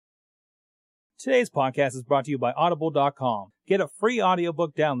Today's podcast is brought to you by Audible.com. Get a free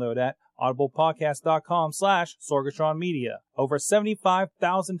audiobook download at audiblepodcast.com/Sorgatron Media. Over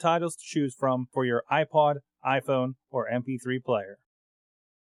 75,000 titles to choose from for your iPod, iPhone, or MP3 player.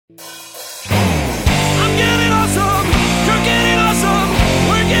 I'm getting awesome, you're getting awesome,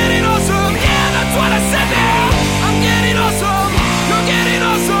 we're getting awesome, yeah, that's what I said now. I'm getting awesome, you're getting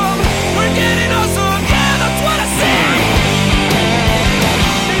awesome, we're getting awesome, yeah, that's what I said.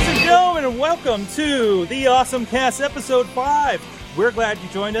 Ladies and gentlemen, and welcome to the Awesome Cast Episode 5. We're glad you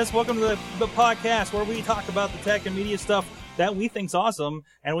joined us. Welcome to the podcast where we talk about the tech and media stuff that we think's awesome,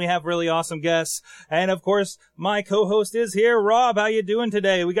 and we have really awesome guests. And of course, my co-host is here. Rob, how you doing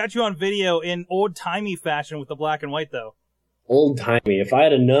today? We got you on video in old-timey fashion with the black and white, though. Old-timey. If I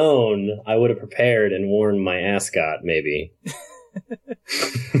had known, I would have prepared and worn my ascot, maybe.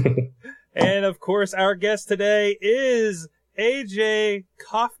 And of course, our guest today is AJ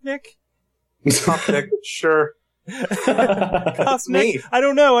Kofnick. Kofnick, sure. Kofnick? I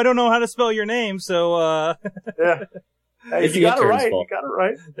don't know how to spell your name, so Yeah. Hey, you got it right. You got it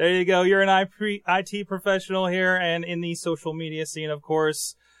right. There you go. You're an IT professional here and in the social media scene, of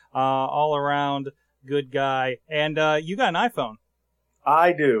course. All around good guy. And you got an iPhone.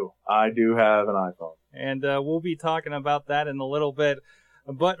 I do. I do have an iPhone. And we'll be talking about that in a little bit.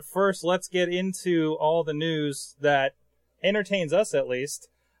 But first, let's get into all the news that entertains us, at least.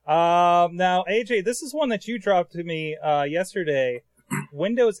 Now, AJ, this is one that you dropped to me yesterday.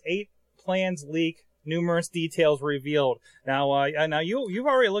 Windows 8 plans leak. Numerous details revealed. Now you've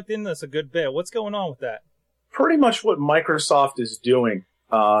already looked into this a good bit. What's going on with that? Pretty much what Microsoft is doing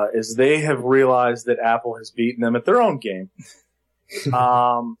is they have realized that Apple has beaten them at their own game.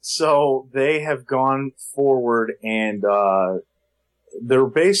 So they have gone forward and they're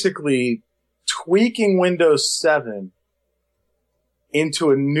basically tweaking Windows 7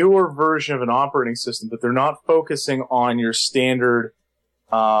 into a newer version of an operating system, but they're not focusing on your standard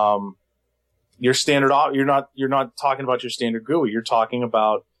you're not talking about your standard GUI. You're talking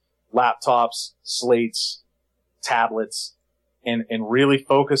about laptops, slates, tablets, and really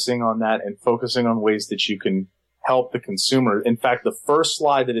focusing on that and focusing on ways that you can help the consumer. In fact, the first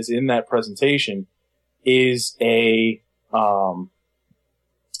slide that is in that presentation is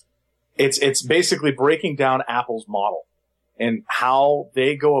it's basically breaking down Apple's model and how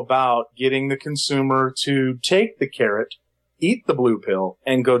they go about getting the consumer to take the carrot, eat the blue pill,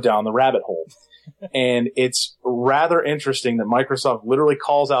 and go down the rabbit hole. And it's rather interesting that Microsoft literally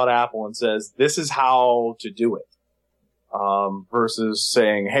calls out Apple and says, this is how to do it. Versus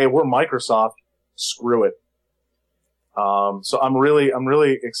saying, hey, we're Microsoft, screw it. So I'm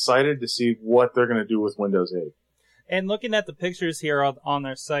really excited to see what they're going to do with Windows 8. And looking at the pictures here on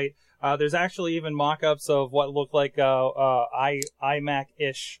their site, there's actually even mock-ups of what look like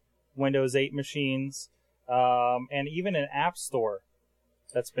iMac-ish Windows 8 machines, and even an app store.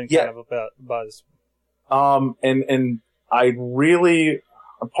 That's been kind of a buzz. And I really,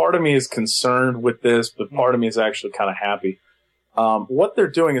 a part of me is concerned with this, but part of me is actually kind of happy. What they're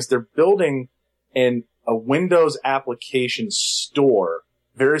doing is they're building a Windows application store,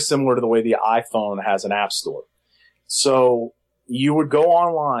 very similar to the way the iPhone has an app store. So you would go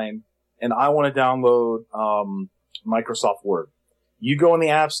online and I want to download, Microsoft Word. You go in the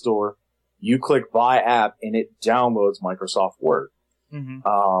app store, you click buy app and it downloads Microsoft Word. Mm-hmm.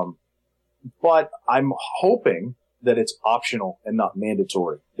 But I'm hoping that it's optional and not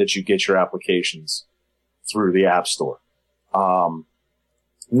mandatory that you get your applications through the App Store.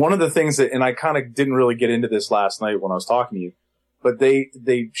 One of the things that, and I kind of didn't really get into this last night when I was talking to you, but they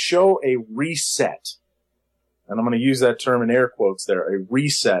show a reset, and I'm going to use that term in air quotes there, a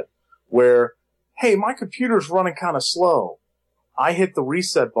reset, where, hey, my computer's running kind of slow. I hit the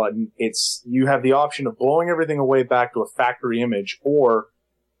reset button. You have the option of blowing everything away back to a factory image or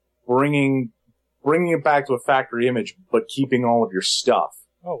bringing it back to a factory image, but keeping all of your stuff.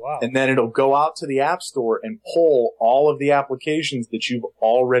 Oh, wow. And then it'll go out to the App Store and pull all of the applications that you've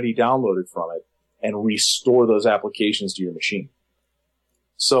already downloaded from it and restore those applications to your machine.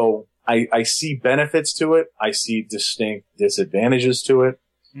 So I see benefits to it. I see distinct disadvantages to it.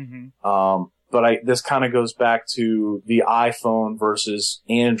 Mm-hmm. But this kind of goes back to the iPhone versus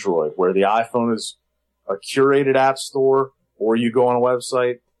Android, where the iPhone is a curated app store, or you go on a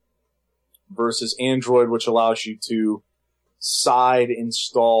website, versus Android, which allows you to side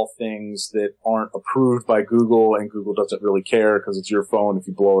install things that aren't approved by Google, and Google doesn't really care because it's your phone. If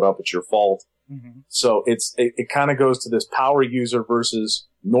you blow it up, it's your fault. Mm-hmm. So it kind of goes to this power user versus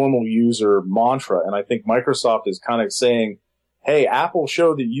normal user mantra. And I think Microsoft is kind of saying, hey, Apple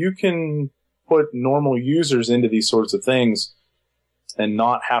showed that you can put normal users into these sorts of things and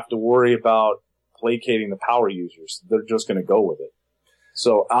not have to worry about placating the power users. They're just going to go with it.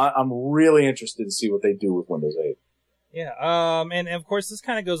 So I'm really interested to see what they do with Windows 8. Yeah, and of course this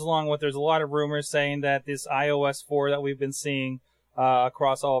kind of goes along with, there's a lot of rumors saying that this iOS 4 that we've been seeing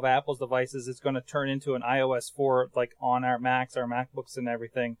across all of Apple's devices is going to turn into an iOS 4 like on our Macs, our MacBooks, and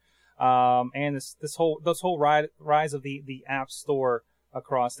everything. And this whole rise of the App Store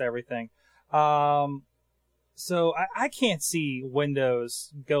across everything. So I can't see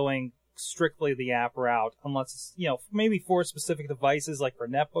Windows going strictly the app route unless it's, maybe for specific devices like for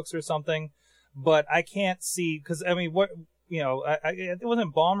netbooks or something. But I can't see, because I mean, it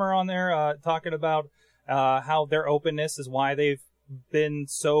wasn't Ballmer on there talking about how their openness is why they've been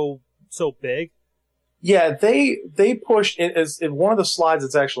so big. Yeah, they push it as in one of the slides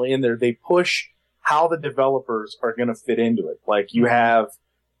that's actually in there. They push how the developers are going to fit into it. Like you have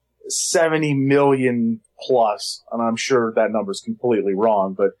 70 million plus, and I'm sure that number is completely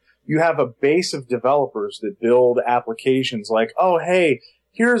wrong, but you have a base of developers that build applications like, oh, hey,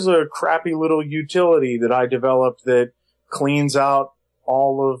 here's a crappy little utility that I developed that cleans out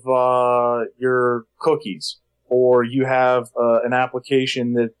all of your cookies. Or you have an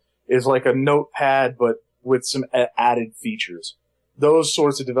application that is like a notepad but with some added features. Those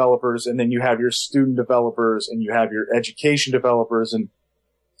sorts of developers, and then you have your student developers and you have your education developers, and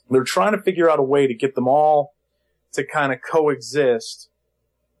they're trying to figure out a way to get them all to kind of coexist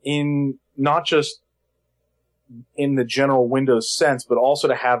in not just in the general Windows sense, but also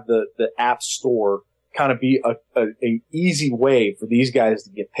to have the App Store kind of be a easy way for these guys to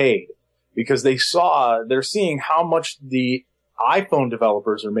get paid. Because they're seeing how much the iPhone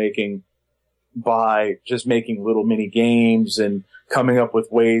developers are making by just making little mini games and coming up with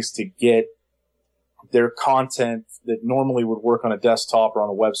ways to get their content that normally would work on a desktop or on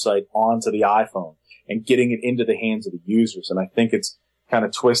a website onto the iPhone and getting it into the hands of the users. And I think it's kind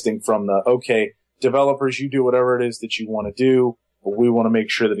of twisting from okay, developers, you do whatever it is that you want to do, but we want to make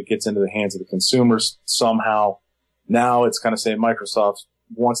sure that it gets into the hands of the consumers somehow. Now it's kind of saying Microsoft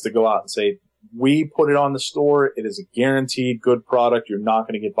wants to go out and say, we put it on the store. It is a guaranteed good product. You're not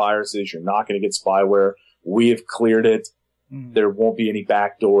going to get viruses. You're not going to get spyware. We have cleared it. There won't be any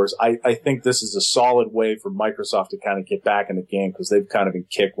backdoors. I think this is a solid way for Microsoft to kind of get back in the game because they've kind of been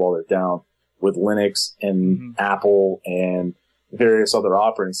kicked while they're down with Linux and Apple and various other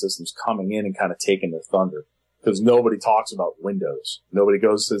operating systems coming in and kind of taking their thunder. Because nobody talks about Windows. Nobody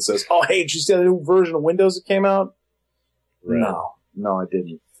goes and says, oh, hey, did you see the new version of Windows that came out? Right. No, I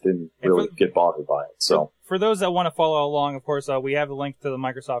didn't really get bothered by it. So for those that want to follow along, of course, we have the link to the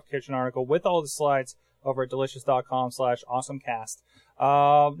Microsoft Kitchen article with all the slides over at delicious.com/awesomecast.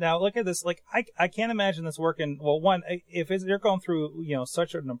 Now look at this. Like, I can't imagine this working. Well, one, if they're going through,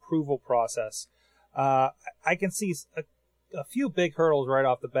 such an approval process, I can see a few big hurdles right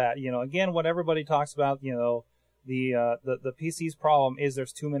off the bat. Again, what everybody talks about, the PC's problem is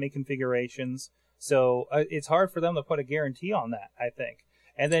there's too many configurations. So it's hard for them to put a guarantee on that, I think.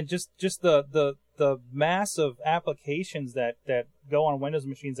 And then just the massive applications that go on Windows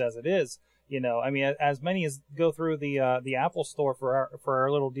machines as it is, as many as go through the Apple Store for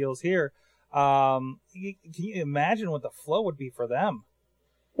our little deals here. Can you imagine what the flow would be for them?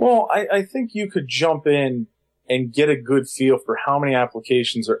 Well, I think you could jump in and get a good feel for how many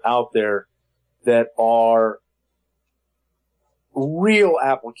applications are out there that are real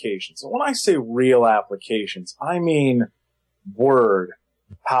applications. And when I say real applications, I mean Word,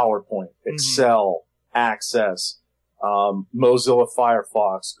 PowerPoint, Excel, Access, Mozilla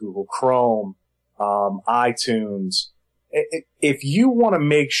Firefox, Google Chrome, iTunes. If you want to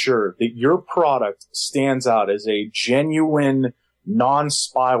make sure that your product stands out as a genuine,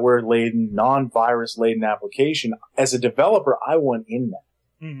 non-spyware laden, non-virus laden application, as a developer, I want in that.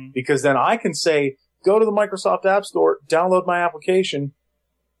 Because then I can say, go to the Microsoft App Store, download my application.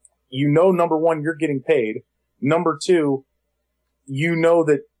 Number one, you're getting paid. Number two,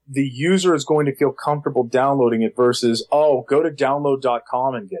 that the user is going to feel comfortable downloading it versus, go to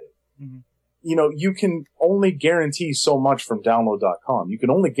download.com and get it. You can only guarantee so much from download.com. You can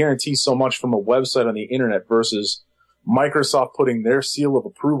only guarantee so much from a website on the internet versus Microsoft putting their seal of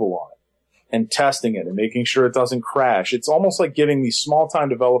approval on it and testing it and making sure it doesn't crash. It's almost like giving these small-time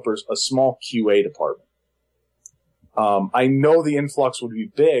developers a small QA department. I know the influx would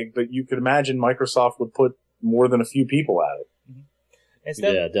be big, but you could imagine Microsoft would put more than a few people at it.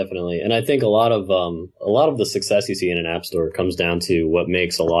 Yeah, definitely. And I think a lot of the success you see in an app store comes down to what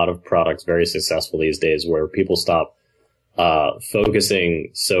makes a lot of products very successful these days, where people stop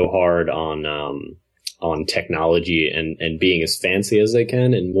focusing so hard on technology and being as fancy as they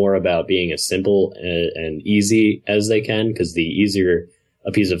can, and more about being as simple and easy as they can, because the easier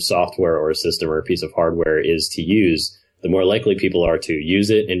a piece of software or a system or a piece of hardware is to use, the more likely people are to use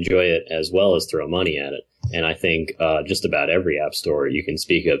it, enjoy it, as well as throw money at it. And I think just about every app store you can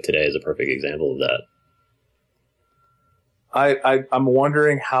speak of today is a perfect example of that. I'm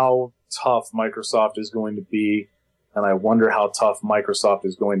wondering how tough Microsoft is going to be, and I wonder how tough Microsoft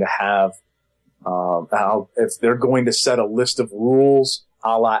is going to have, if they're going to set a list of rules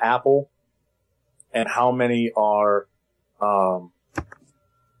a la Apple, and how many are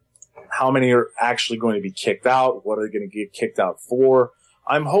actually going to be kicked out? What are they going to get kicked out for?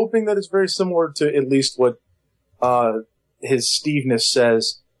 I'm hoping that it's very similar to at least what his Steveness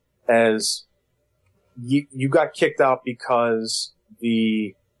says, as you got kicked out because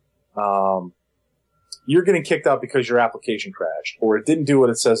you're getting kicked out because your application crashed, or it didn't do what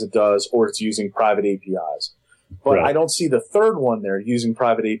it says it does, or it's using private APIs. But right. I don't see the third one there, using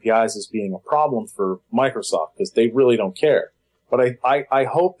private APIs, as being a problem for Microsoft, because they really don't care. But I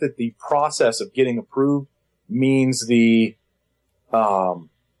hope that the process of getting approved means the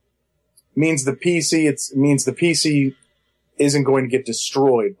PC isn't going to get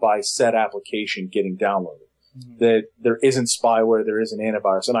destroyed by said application getting downloaded. Mm-hmm. That there isn't spyware, there isn't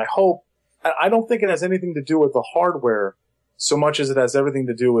antivirus. And I don't think it has anything to do with the hardware so much as it has everything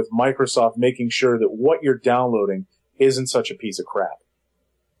to do with Microsoft making sure that what you're downloading isn't such a piece of crap.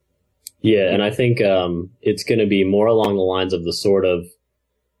 Yeah, and I think it's going to be more along the lines of the sort of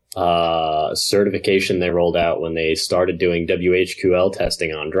certification they rolled out when they started doing WHQL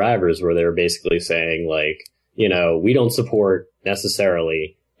testing on drivers, where they were basically saying, like, you know, we don't support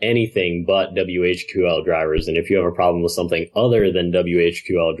necessarily anything but WHQL drivers, and if you have a problem with something other than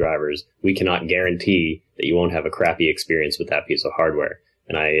WHQL drivers, we cannot guarantee that you won't have a crappy experience with that piece of hardware.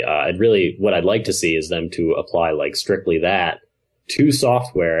 And what I'd like to see is them to apply, like, strictly that to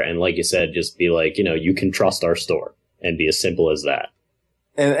software, and like you said, just be like, you know, you can trust our store, and be as simple as that.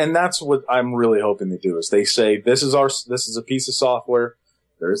 And that's what I'm really hoping to do, is they say, this is a piece of software.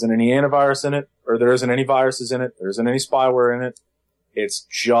 There isn't any antivirus in it, or there isn't any viruses in it. There isn't any spyware in it. It's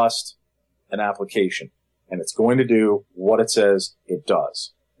just an application, and it's going to do what it says it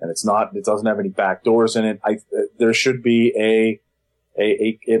does. And it doesn't have any backdoors in it. There should be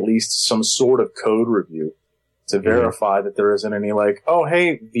at least some sort of code review to verify that there isn't any, like, oh,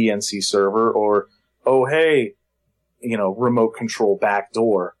 hey, VNC server, or, oh, hey, you know, remote control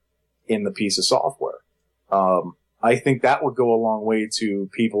backdoor in the piece of software. I think that would go a long way to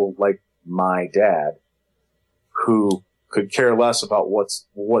people like my dad, who could care less about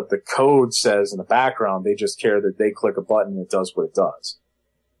what the code says in the background. They just care that they click a button and it does what it does.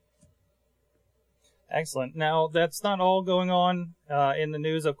 Excellent. Now, that's not all going on in the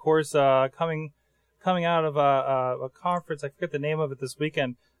news, of course. Coming out of a conference, I forget the name of it this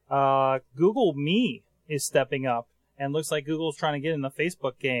weekend, Google Me is stepping up, and looks like Google's trying to get in the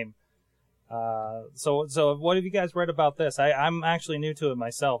Facebook game. So what have you guys read about this? I'm actually new to it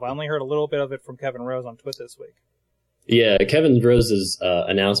myself. I only heard a little bit of it from Kevin Rose on Twitter this week. Yeah, Kevin Rose's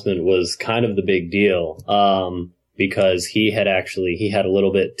announcement was kind of the big deal, because he had a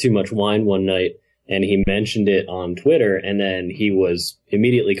little bit too much wine one night, and he mentioned it on Twitter, and then he was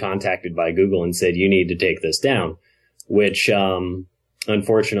immediately contacted by Google and said, you need to take this down, which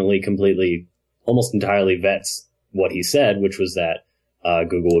unfortunately completely, almost entirely vets what he said, which was that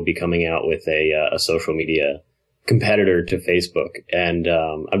Google would be coming out with a social media competitor to Facebook. And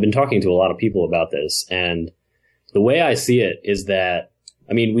I've been talking to a lot of people about this, and the way I see it is that,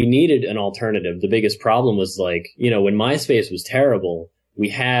 I mean, we needed an alternative. The biggest problem was, like, you know, when MySpace was terrible, we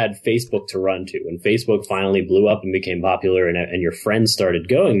had Facebook to run to. When Facebook finally blew up and became popular, and your friends started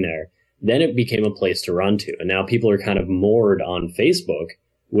going there, then it became a place to run to. And now people are kind of moored on Facebook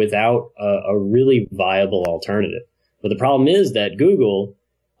without a really viable alternative. But the problem is that Google,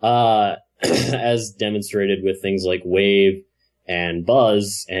 as demonstrated with things like Wave and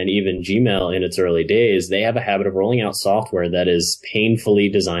Buzz and even Gmail in its early days, they have a habit of rolling out software that is painfully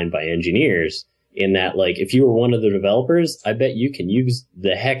designed by engineers, in that, like, if you were one of the developers, I bet you can use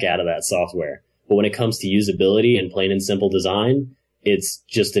the heck out of that software. But when it comes to usability and plain and simple design, it's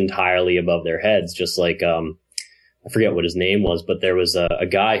just entirely above their heads. Just like, I forget what his name was, but there was a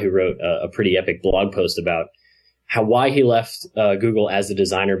guy who wrote a pretty epic blog post about why he left Google as a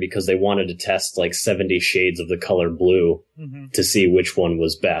designer, because they wanted to test like 70 shades of the color blue to see which one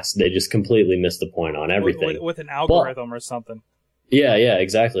was best. They just completely missed the point on everything. With an algorithm or something. Yeah,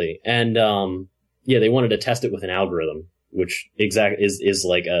 exactly. And they wanted to test it with an algorithm, which is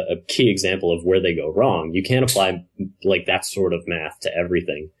like a key example of where they go wrong. You can't apply like that sort of math to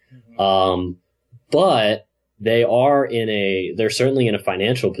everything. But they're certainly in a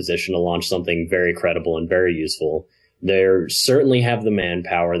financial position to launch something very credible and very useful, They certainly have the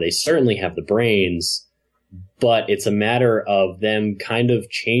manpower. They certainly have the brains, but it's a matter of them kind of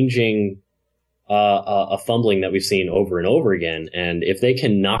changing a fumbling that we've seen over and over again. And if they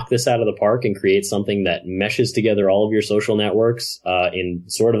can knock this out of the park and create something that meshes together all of your social networks in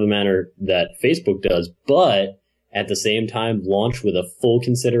sort of a manner that Facebook does, but at the same time launch with a full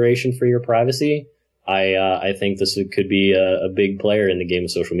consideration for your privacy, I think this could be a big player in the game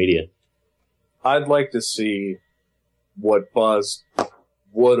of social media. I'd like to see what Buzz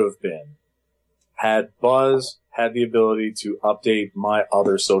would have been had Buzz had the ability to update my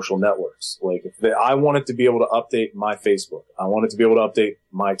other social networks. Like, I wanted to be able to update my Facebook. I wanted to be able to update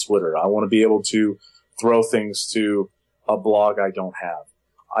my Twitter. I want to be able to throw things to a blog I don't have.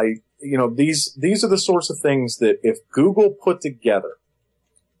 These are the sorts of things that if Google put together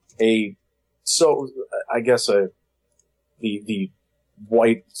the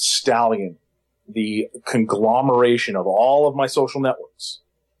white stallion, the conglomeration of all of my social networks,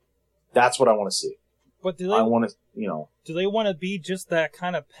 that's what I want to see. But do they do they want to be just that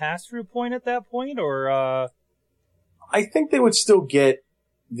kind of pass-through point at that point, or? I think they would still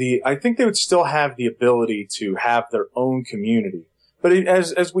have the ability to have their own community. But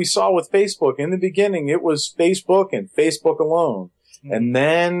as we saw with Facebook in the beginning, it was Facebook and Facebook alone, and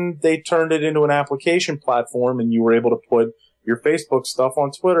then they turned it into an application platform, and you were able to put your Facebook stuff on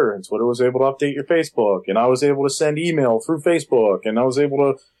Twitter, and Twitter was able to update your Facebook, and I was able to send email through Facebook, and I was able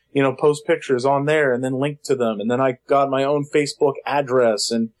to post pictures on there and then link to them. And then I got my own Facebook address.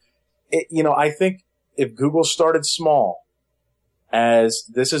 And, I think if Google started small, as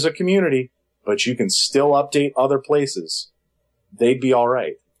this is a community, but you can still update other places, they'd be all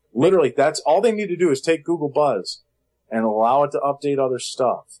right. Literally, that's all they need to do is take Google Buzz and allow it to update other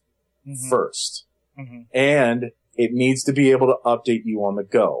stuff first. Mm-hmm. And it needs to be able to update you on the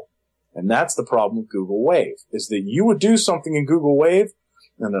go. And that's the problem with Google Wave, is that you would do something in Google Wave,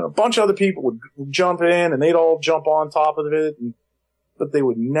 and then a bunch of other people would jump in, and they'd all jump on top of it, but they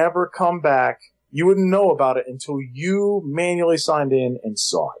would never come back. You wouldn't know about it until you manually signed in and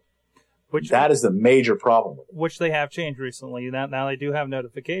saw it. That is the major problem with it. Which they have changed recently. Now they do have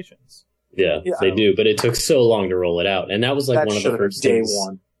notifications. Yeah, they do, but it took so long to roll it out. And that was one of the first things. Day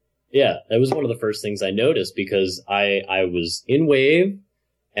one. Yeah, that was one of the first things I noticed, because I was in Wave,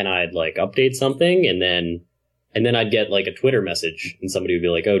 and I'd update something, and then I'd get a Twitter message, and somebody would be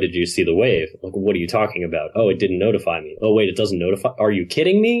like, "Oh, did you see the Wave?" What are you talking about? Oh, it didn't notify me. Oh, wait, it doesn't notify. Are you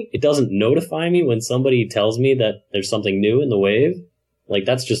kidding me? It doesn't notify me when somebody tells me that there's something new in the Wave?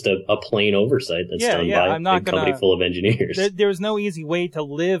 That's just a plain oversight that's done by a company full of engineers. There's no easy way to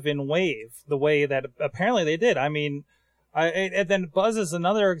live in Wave the way that apparently they did. I mean, and then Buzz is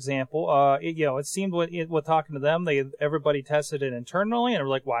another example. It seemed with talking to them, everybody tested it internally, and were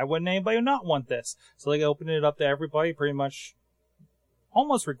like, why wouldn't anybody not want this? So they opened it up to everybody, pretty much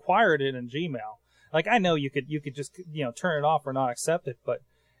almost required it in Gmail. I know you could just, turn it off or not accept it, but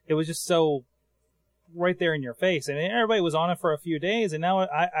it was just so right there in your face. And everybody was on it for a few days, and now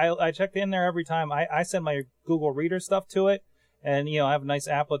I checked in there every time. I send my Google Reader stuff to it. And, I have a nice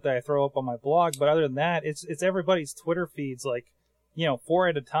applet that I throw up on my blog. But other than that, it's everybody's Twitter feeds, 4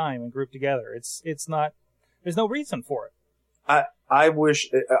 at a time and grouped together. It's not, there's no reason for it. I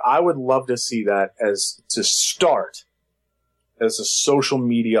would love to see that to start as a social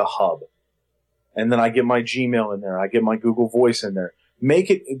media hub. And then I get my Gmail in there. I get my Google Voice in there. Make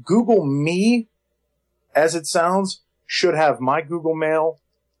it Google Me, as it sounds, should have my Google Mail,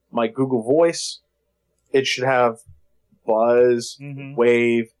 my Google Voice. It should have Buzz,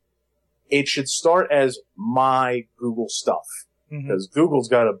 Wave. It should start as my Google stuff, because Google's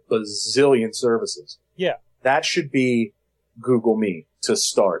got a bazillion services. Yeah. That should be Google Me to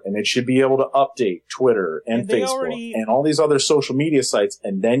start, and it should be able to update Twitter and Facebook and all these other social media sites,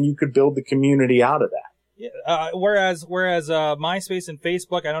 and then you could build the community out of that. Yeah, whereas MySpace and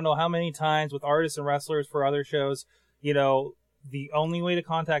Facebook, I don't know how many times with artists and wrestlers for other shows, the only way to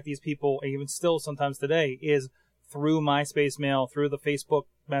contact these people, even still sometimes today, is through MySpace mail, through the Facebook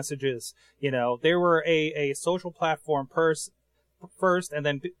messages. They were a social platform first, and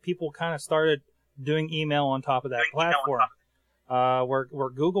then people kind of started doing email on top of that platform. Where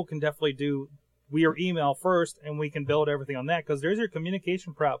Google can definitely do, we are email first, and we can build everything on that, because there's your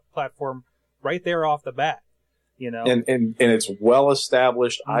communication platform right there off the bat. And it's well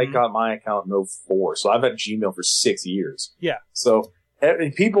established. I got my account in 2004, so I've had Gmail for 6 years. Yeah. So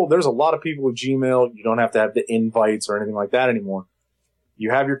there's a lot of people with Gmail. You don't have to have the invites or anything like that anymore. You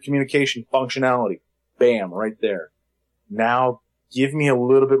have your communication functionality. Bam, right there. Now give me a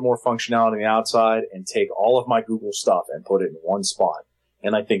little bit more functionality on the outside and take all of my Google stuff and put it in one spot.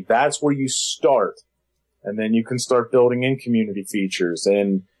 And I think that's where you start And then you can start building in community features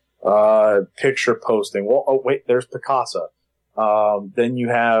and picture posting. Well, oh wait, there's Picasa. Then you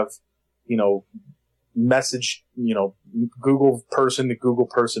have, message, Google person to Google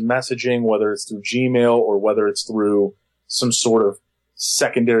person messaging, whether it's through Gmail or whether it's through some sort of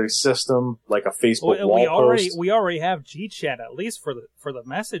secondary system like a Facebook wall post. We already have GChat, at least for the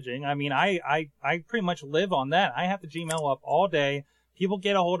messaging. I mean, I pretty much live on that. I have the Gmail up all day. People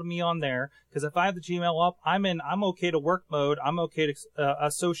get a hold of me on there because if I have the Gmail up, I'm okay to work mode. I'm okay to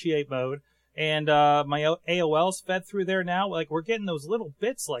associate mode, and my AOL's fed through there now. Like, we're getting those little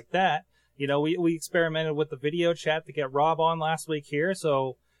bits like that. We experimented with the video chat to get Rob on last week here.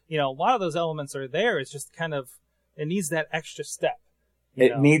 So, a lot of those elements are there. It's just kind of, it needs that extra step.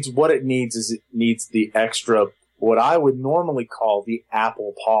 It needs the extra, what I would normally call the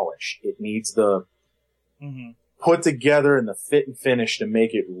Apple polish. It needs the put together and the fit and finish to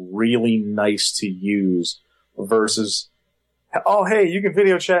make it really nice to use versus, oh, hey, you can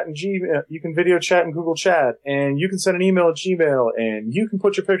video chat in Gmail, you can video chat in Google Chat, and you can send an email at Gmail, and you can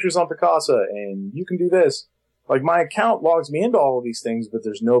put your pictures on Picasa, and you can do this. Like, my account logs me into all of these things, but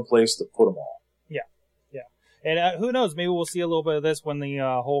there's no place to put them all. And who knows, maybe we'll see a little bit of this when the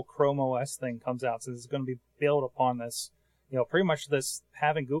whole Chrome OS thing comes out, since it's going to be built upon this, pretty much this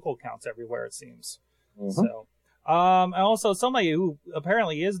having Google accounts everywhere, it seems. So, and also somebody who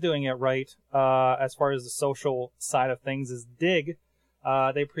apparently is doing it right, as far as the social side of things, is Dig.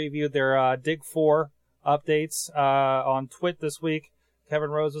 They previewed their Dig 4 updates on Twit this week.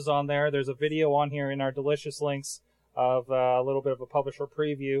 Kevin Rose was on there. There's a video on here in our delicious links of a little bit of a publisher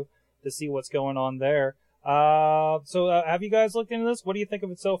preview to see what's going on there. So have you guys looked into this? What do you think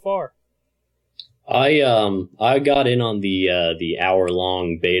of it so far? I got in on the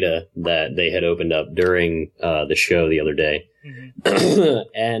hour-long beta that they had opened up during the show the other day.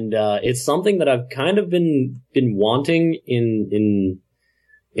 And it's something that I've kind of been wanting in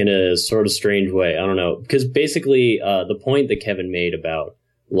a sort of strange way. I don't know, because basically the point that Kevin made about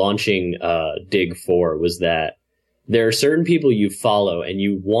launching Dig 4 was that there are certain people you follow and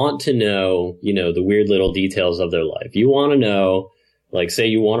you want to know, the weird little details of their life. You want to know, like, say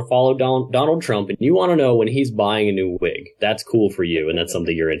you want to follow Donald Trump and you want to know when he's buying a new wig. That's cool for you and that's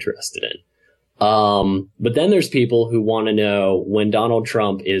something you're interested in. But then there's people who want to know when Donald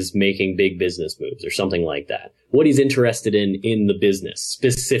Trump is making big business moves or something like that. What he's interested in the business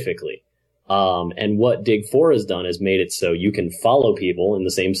specifically. And what Dig 4 has done is made it so you can follow people in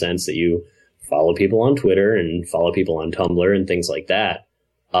the same sense that you follow people on Twitter and follow people on Tumblr and things like that.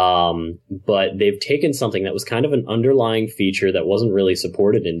 But they've taken something that was kind of an underlying feature that wasn't really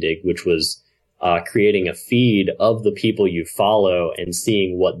supported in Dig, which was creating a feed of the people you follow and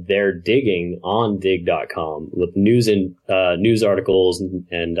seeing what they're digging on dig.com with news and news articles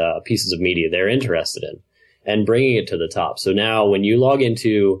and pieces of media they're interested in and bringing it to the top. So now when you log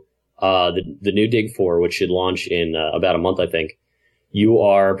into the new Dig 4, which should launch in about a month, I think, you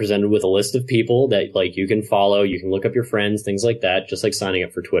are presented with a list of people that, like, you can follow, you can look up your friends, things like that, just like signing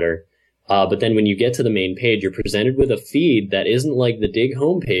up for Twitter. But then when you get to the main page, you're presented with a feed that isn't like the Dig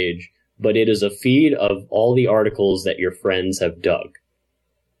homepage, but it is a feed of all the articles that your friends have dug.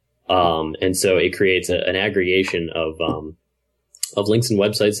 And so it creates an aggregation of links and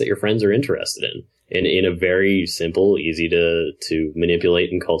websites that your friends are interested in a very simple, easy to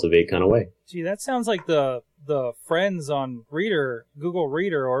manipulate and cultivate kind of way. Gee, that sounds like the friends on Google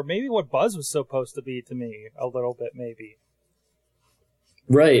Reader, or maybe what Buzz was supposed to be to me a little bit, maybe.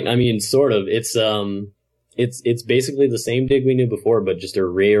 Right. I mean, sort of. It's basically the same Dig we knew before, but just a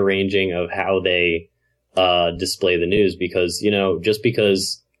rearranging of how they display the news. Because, just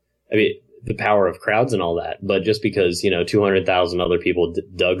because, the power of crowds and all that, but just because 200,000 other people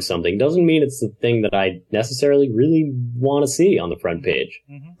dug something doesn't mean it's the thing that I necessarily really want to see on the front page.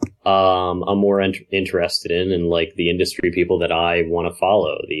 I'm more interested in like the industry people that I want to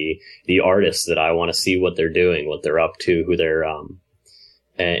follow, the artists that I want to see what they're doing, what they're up to, who they're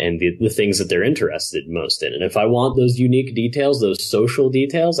and the things that they're interested most in. And if I want those unique details, those social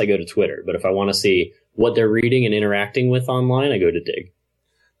details, I go to Twitter. But if I want to see what they're reading and interacting with online, I go to Dig.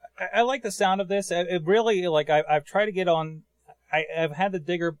 I like the sound of this. It really, like, I've tried to get on. I've had the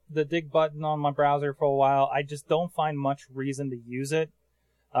Dig button on my browser for a while. I just don't find much reason to use it.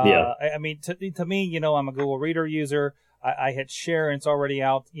 I mean, to me, I'm a Google Reader user. I hit share and it's already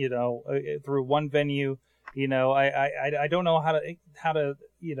out, through one venue. I don't know how to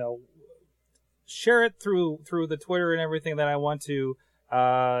share it through the Twitter and everything that I want to,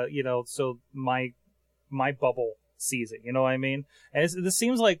 so my bubble sees it. You know what I mean? And this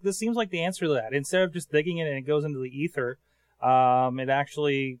seems like the answer to that. Instead of just digging it and it goes into the ether, it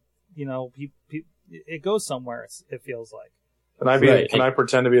actually, it goes somewhere. It feels like. Can I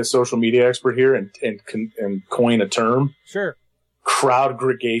pretend to be a social media expert here and coin a term? Sure.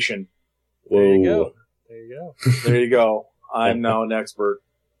 Crowdgregation. There you go. There you go. I'm now an expert.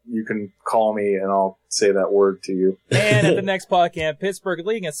 You can call me and I'll say that word to you. And at the next podcast, Pittsburgh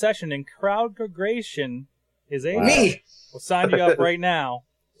leading a session in crowdgregation is AJ. Me. We'll sign you up right now.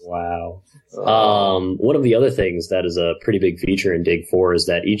 Wow. One of the other things that is a pretty big feature in Dig 4 is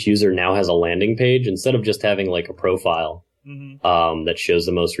that each user now has a landing page instead of just having like a profile that shows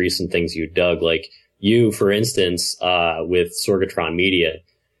the most recent things you dug. Like you, for instance, with Sorgatron Media,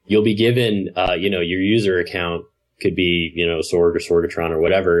 you'll be given, your user account could be, Sorg or Sorgatron or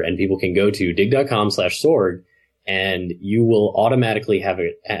whatever, and people can go to dig.com/Sorg, and you will automatically have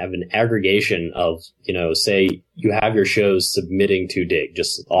an aggregation of, say you have your shows submitting to Dig,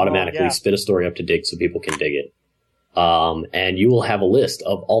 just automatically spit a story up to Dig so people can dig it. And you will have a list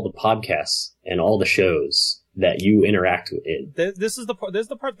of all the podcasts and all the shows that you interact with in. This is the part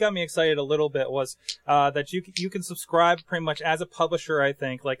that got me excited a little bit was that you can subscribe pretty much as a publisher. I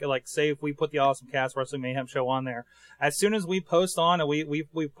think like say if we put the Awesome Cast Wrestling Mayhem show on there, as soon as we post on and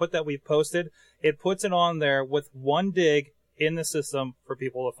we put that we've posted, it puts it on there with one dig in the system for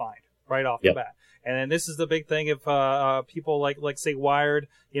people to find right off the bat. And then this is the big thing if people like say Wired,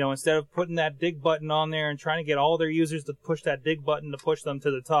 instead of putting that dig button on there and trying to get all their users to push that dig button to push them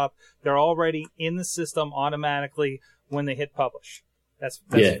to the top, they're already in the system automatically when they hit publish. That's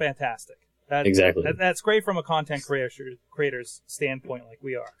fantastic. Exactly. That's great from a content creator's standpoint, like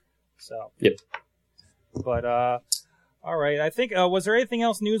we are. So. Yep. But all right. I think was there anything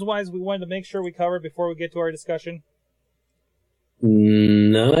else news-wise we wanted to make sure we covered before we get to our discussion?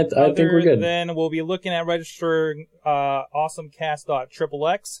 No, I think we're good. Then we'll be looking at registering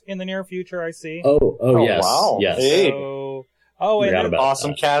awesomecast.xxx in the near future, I see. Oh yes. Wow. Yes. Hey. And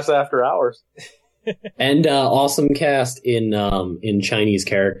Awesome Cast After Hours. And Awesome Cast in Chinese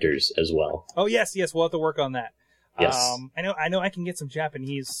characters as well. Oh yes, we'll have to work on that. Yes. I know I can get some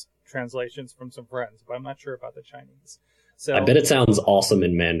Japanese translations from some friends, but I'm not sure about the Chinese. So I bet it sounds awesome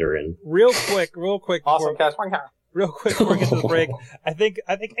in Mandarin. Real quick. Awesome Cast. Real quick before we get to the break, I think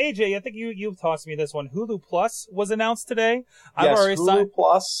AJ, you tossed me this one. Hulu Plus was announced today. Yes, Hulu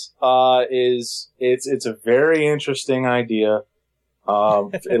Plus it's a very interesting idea,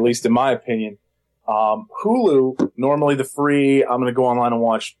 at least in my opinion. Hulu, normally the free, I'm going to go online and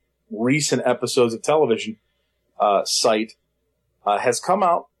watch recent episodes of television site, has come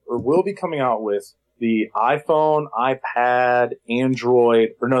out or will be coming out with the iPhone, iPad,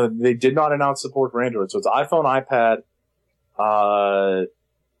 Android, or no, they did not announce support for Android. So it's iPhone, iPad,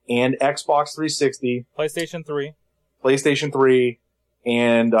 and Xbox 360. PlayStation 3,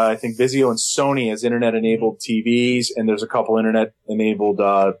 and I think Vizio and Sony has internet-enabled TVs, and there's a couple internet-enabled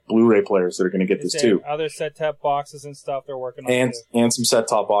Blu-ray players that are going to get this too. Other set-top boxes and stuff they're working on and some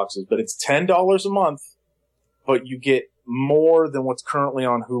set-top boxes. But it's $10 a month, but you get more than what's currently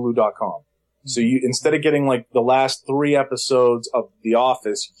on Hulu.com. So you, instead of getting like the last 3 episodes of The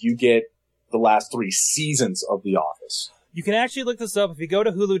Office, you get the last 3 seasons of The Office. You can actually look this up. If you go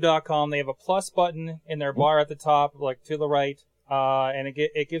to Hulu.com, they have a plus button in their bar at the top, like to the right, and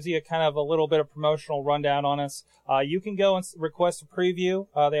it gives you a kind of a little bit of promotional rundown on us. You can go and request a preview.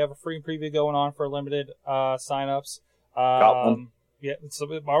 They have a free preview going on for limited signups. Yeah,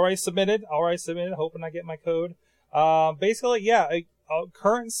 so already submitted. Hoping I get my code. Basically,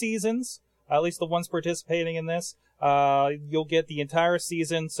 current seasons. At least the ones participating in this, you'll get the entire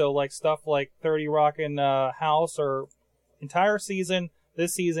season. So like stuff like 30 Rock and House or entire season,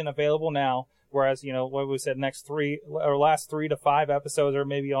 this season available now. Whereas, what we said, last 3 to 5 episodes are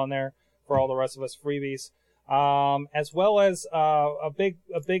maybe on there for all the rest of us freebies. As well as a big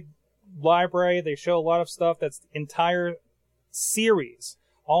library. They show a lot of stuff that's entire series.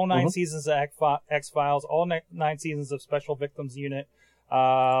 All 9 seasons of X-Files, all 9 seasons of Special Victims Unit.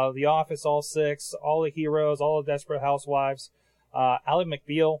 The Office, all 6, all the Heroes, all the Desperate Housewives, Ally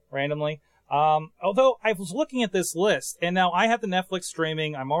McBeal, randomly. Although I was looking at this list, and now I have the Netflix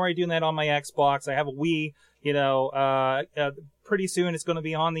streaming. I'm already doing that on my Xbox. I have a Wii, pretty soon it's going to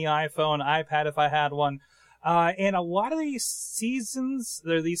be on the iPhone, iPad if I had one. And a lot of these seasons,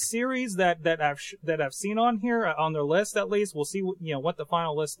 there are these series that I've seen on here, on their list at least, we'll see, what the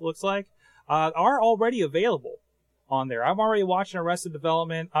final list looks like, are already available on there. I'm already watching Arrested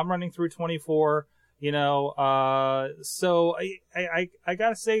Development. I'm running through 24, so I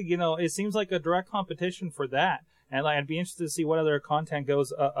gotta say, it seems like a direct competition for that. And I'd be interested to see what other content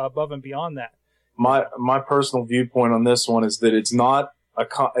goes above and beyond that. My personal viewpoint on this one is that it's not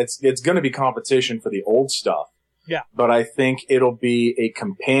it's going to be competition for the old stuff. Yeah. But I think it'll be a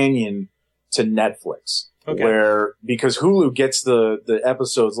companion to Netflix. Okay. Where, because Hulu gets the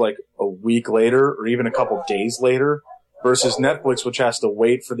episodes like a week later or even a couple days later versus Netflix, which has to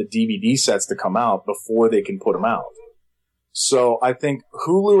wait for the DVD sets to come out before they can put them out. So I think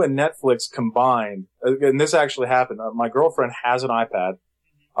Hulu and Netflix combined, and this actually happened. My girlfriend has an iPad.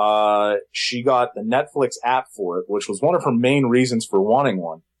 She got the Netflix app for it, which was one of her main reasons for wanting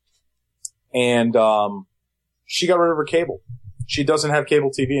one. And, she got rid of her cable. She doesn't have cable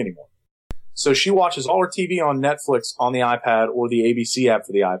TV anymore. So she watches all her TV on Netflix on the iPad or the ABC app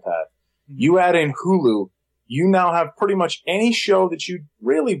for the iPad. You add in Hulu, you now have pretty much any show that you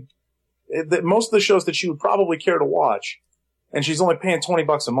really, that most of the shows that you would probably care to watch, and she's only paying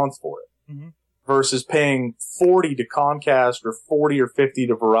 $20 a month for it. Mm-hmm. Versus paying $40 to Comcast or $40 or $50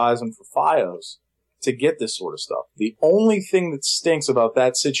 to Verizon for Fios to get this sort of stuff. The only thing that stinks about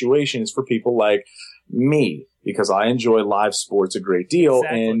that situation is for people like me, because I enjoy live sports a great deal,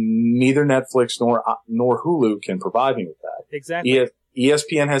 exactly. And neither Netflix nor Hulu can provide me with that. Exactly.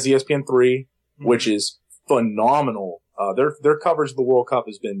 ESPN has ESPN3, mm-hmm. which is phenomenal. Their coverage of the World Cup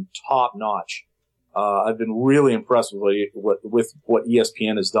has been top notch. I've been really impressed with what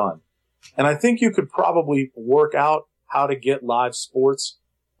ESPN has done. And I think you could probably work out how to get live sports,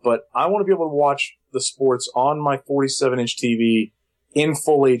 but I want to be able to watch the sports on my 47-inch TV in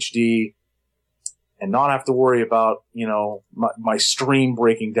full HD and not have to worry about, my stream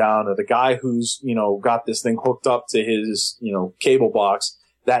breaking down or the guy who's, got this thing hooked up to his, cable box,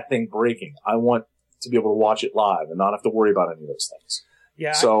 that thing breaking. I want to be able to watch it live and not have to worry about any of those things.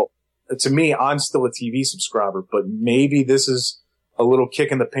 Yeah. So to me, I'm still a TV subscriber, but maybe this is a little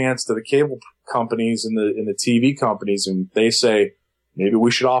kick in the pants to the cable companies and the TV companies, and they say maybe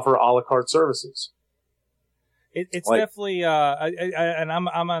we should offer a la carte services. It's definitely, and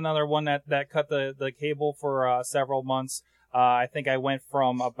I'm another one that cut the cable for several months. I think I went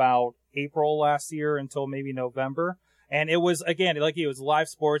from about April last year until maybe November, and it was again like it was live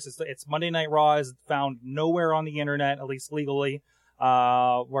sports. It's Monday Night Raw is found nowhere on the internet, at least legally.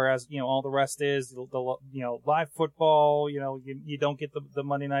 Whereas, all the rest is the live football, you don't get the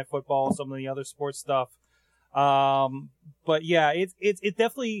Monday Night Football, some of the other sports stuff. But yeah, it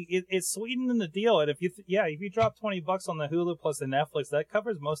definitely, it's sweetening the deal. And if you drop $20 on the Hulu plus the Netflix, that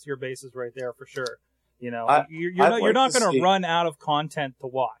covers most of your bases right there for sure. You're not going to run out of content to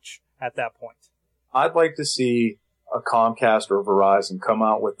watch at that point. I'd like to see a Comcast or Verizon come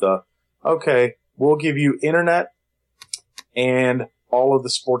out with okay, we'll give you internet and all of the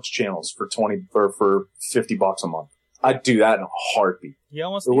sports channels for $50 a month. I'd do that in a heartbeat. You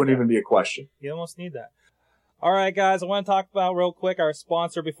almost it wouldn't even be a question. You almost need that. All right, guys, I want to talk about real quick our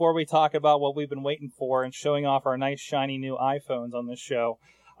sponsor before we talk about what we've been waiting for and showing off our nice shiny new iPhones on this show.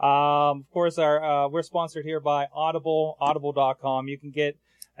 Of course, we're sponsored here by Audible, audible.com. You can get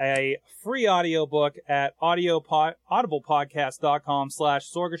a free audiobook at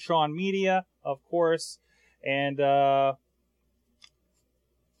audiblepodcast.com/Sorgatron Media, of course. And I'll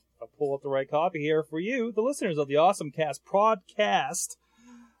pull up the right copy here for you, the listeners of the Awesome Cast podcast.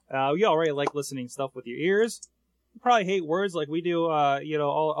 You already like listening stuff with your ears. You probably hate words like we do,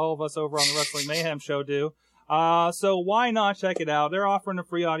 all of us over on the Wrestling Mayhem show do. So why not check it out? They're offering a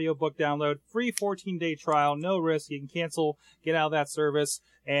free audiobook download, free 14-day trial, no risk. You can cancel, get out of that service,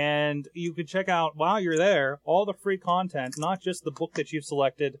 and you can check out, while you're there, all the free content, not just the book that you've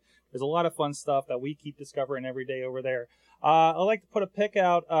selected. There's a lot of fun stuff that we keep discovering every day over there. I'd like to put a pick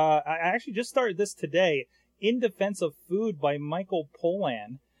out. I actually just started this today, In Defense of Food by Michael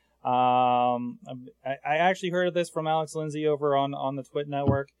Pollan. I actually heard of this from Alex Lindsay over on the Twit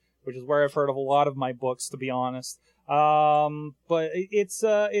Network, which is where I've heard of a lot of my books, to be honest. But it's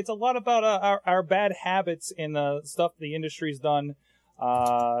a lot about our bad habits in the stuff the industry's done.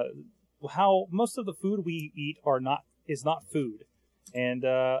 How most of the food we eat is not food, and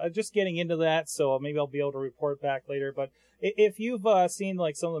just getting into that. So maybe I'll be able to report back later. But if you've seen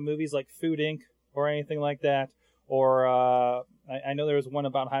like some of the movies like Food Inc. or anything like that, or I know there was one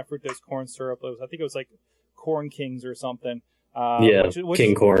about high fructose corn syrup. I think it was like Corn Kings or something.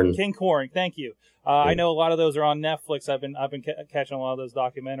 King Corn. King Corn. Thank you. I know a lot of those are on Netflix. I've been catching a lot of those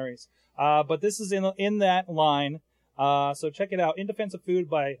documentaries. But this is in that line. So check it out. In Defense of Food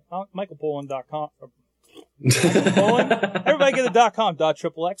by MichaelPollan.com. Michael Pollan? Everybody get the .com,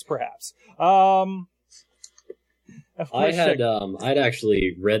 .XXX perhaps. I'd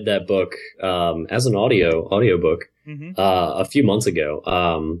actually read that book as an audiobook a few months ago.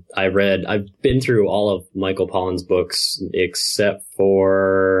 I've been through all of Michael Pollan's books except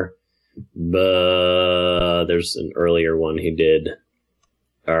for there's an earlier one he did.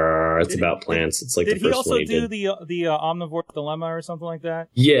 It's about plants. It's like the first one he did. Did he also do the Omnivore's Dilemma or something like that?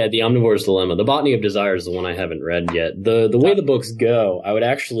 Yeah, the Omnivore's Dilemma. The Botany of Desire is the one I haven't read yet. The way the books go, I would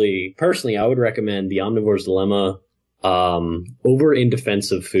actually, personally, I would recommend the Omnivore's Dilemma over In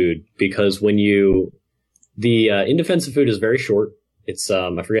Defense of Food, because the In Defense of Food is very short. It's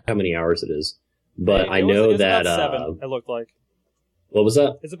I forget how many hours it is, but I know that about 7, it looked like. What was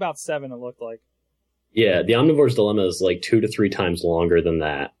that? It's about 7. It looked like. Yeah, the Omnivore's Dilemma is like 2 to 3 times longer than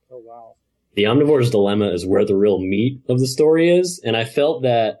that. Oh, wow. The Omnivore's Dilemma is where the real meat of the story is, and I felt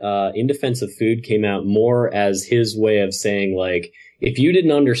that In Defense of Food came out more as his way of saying, like, if you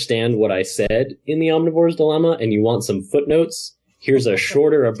didn't understand what I said in the Omnivore's Dilemma and you want some footnotes, here's a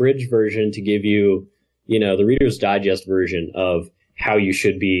shorter, abridged version to give you, the Reader's Digest version of how you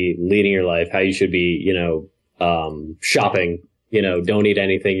should be leading your life, how you should be, shopping. Don't eat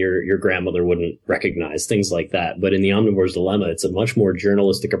anything your grandmother wouldn't recognize, things like that. But in the Omnivore's Dilemma, it's a much more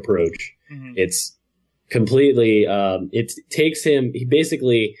journalistic approach. Mm-hmm. It's completely, it takes him,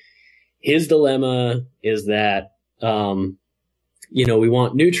 his dilemma is that, we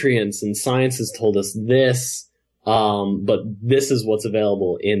want nutrients and science has told us this, but this is what's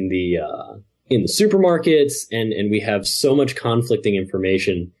available in the supermarkets, and we have so much conflicting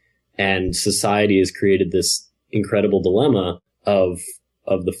information, and society has created this incredible dilemma of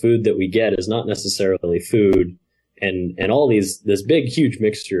the food that we get is not necessarily food, and all this big, huge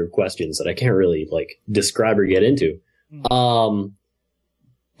mixture of questions that I can't really describe or get into. Mm-hmm.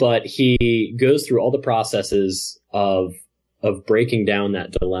 But he goes through all the processes of breaking down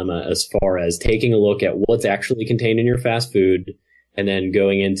that dilemma, as far as taking a look at what's actually contained in your fast food, and then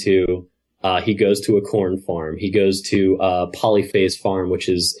going into, he goes to a corn farm. He goes to a Polyphase farm, which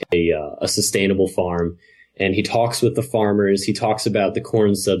is a sustainable farm. And he talks with the farmers. He talks about the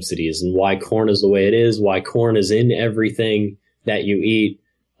corn subsidies and why corn is the way it is, why corn is in everything that you eat,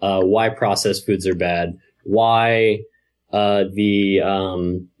 why processed foods are bad, why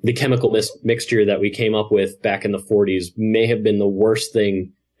the chemical mixture that we came up with back in the 40s may have been the worst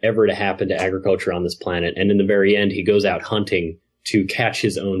thing ever to happen to agriculture on this planet. And in the very end, he goes out hunting to catch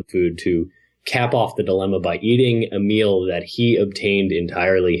his own food, to cap off the dilemma by eating a meal that he obtained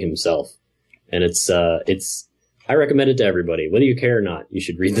entirely himself. And I recommend it to everybody. Whether you care or not, you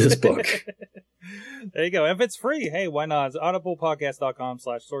should read this book. There you go. If it's free, hey, why not? It's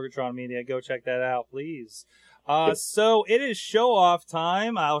audiblepodcast.com/Sorgatron Media. Go check that out, please. So it is show off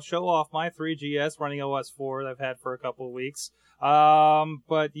time. I'll show off my 3GS running OS 4 that I've had for a couple of weeks.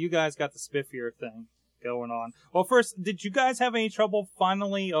 But you guys got the spiffier thing going on. Well, first, did you guys have any trouble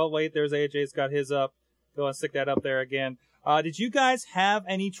finally? Oh, wait, there's AJ's got his up. Go and stick that up there again. Did you guys have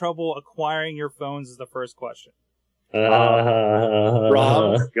any trouble acquiring your phones is the first question.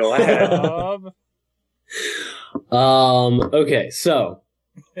 Rob, go ahead. Rob. Okay, so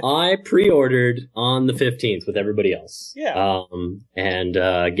I pre-ordered on the 15th with everybody else. Yeah. And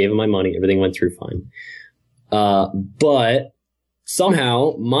gave them my money. Everything went through fine. But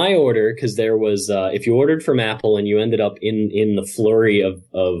somehow my order, because there was, if you ordered from Apple and you ended up in the flurry of,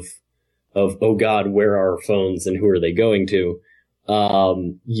 oh God, where are our phones and who are they going to?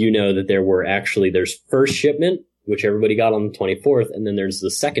 That there's first shipment, which everybody got on the 24th. And then there's the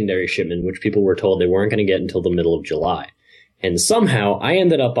secondary shipment, which people were told they weren't going to get until the middle of July. And somehow I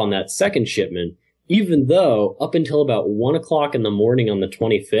ended up on that second shipment, even though up until about 1:00 in the morning on the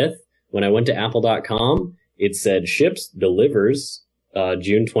 25th, when I went to apple.com, it said ships, delivers,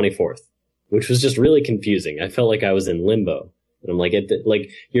 June 24th, which was just really confusing. I felt like I was in limbo. And I'm like,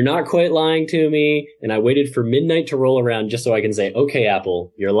 you're not quite lying to me. And I waited for midnight to roll around just so I can say, okay,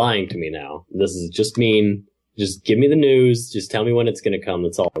 Apple, you're lying to me now. This is just mean. Just give me the news. Just tell me when it's going to come.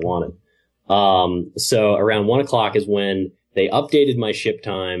 That's all I wanted. So around 1:00 is when they updated my ship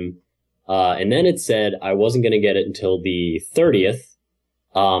time. And then it said I wasn't going to get it until the 30th.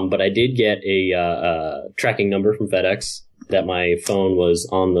 But I did get a tracking number from FedEx that my phone was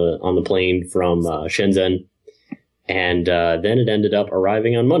on the plane from Shenzhen. And then it ended up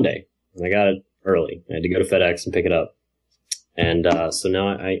arriving on Monday. And I got it early. I had to go to FedEx and pick it up. And so now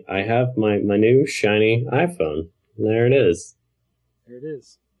I have my new shiny iPhone. There it is. There it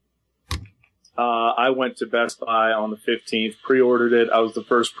is. I went to Best Buy on the 15th, pre-ordered it. I was the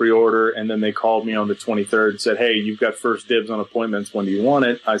first pre-order, and then they called me on the 23rd and said, hey, you've got first dibs on appointments. When do you want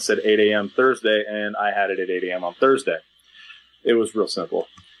it? I said 8 a.m. Thursday, and I had it at 8 a.m. on Thursday. It was real simple.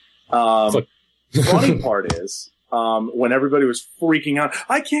 Funny part is, when everybody was freaking out,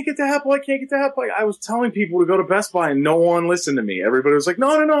 I can't get to Apple, I was telling people to go to Best Buy, and no one listened to me. Everybody was like,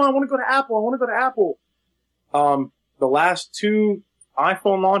 no, I want to go to Apple. The last 2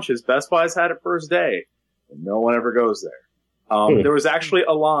 iPhone launches, Best Buy's had it first day, and no one ever goes there. There was actually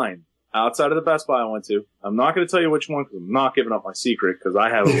a line outside of the Best Buy I went to. I'm not going to tell you which one because I'm not giving up my secret because I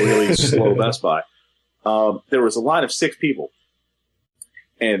have a really slow Best Buy. There was a line of 6 people,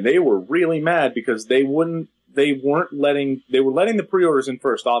 and they were really mad because they were letting the pre-orders in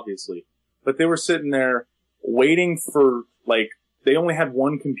first, obviously, but they were sitting there waiting for, like, they only had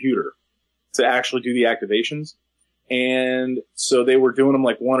one computer to actually do the activations. And so they were doing them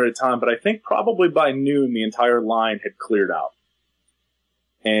like one at a time, but I think probably by noon, the entire line had cleared out.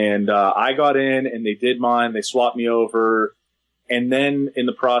 And, I got in and they did mine. They swapped me over. And then in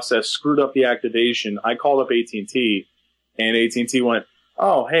the process, screwed up the activation. I called up AT&T and AT&T went,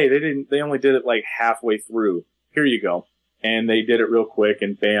 oh, hey, they only did it like halfway through. Here you go. And they did it real quick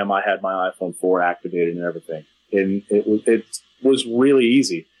and bam, I had my iPhone 4 activated and everything. And it was really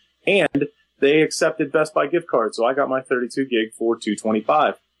easy. And they accepted Best Buy gift cards, so I got my 32 gig for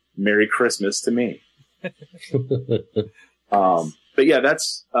 $225. Merry Christmas to me. But yeah,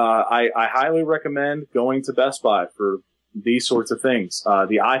 that's I highly recommend going to Best Buy for these sorts of things.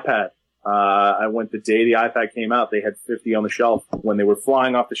 The iPad, I went the day the iPad came out. They had 50 on the shelf. When they were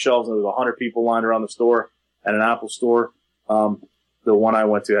flying off the shelves, and there was 100 people lined around the store at an Apple store. The one I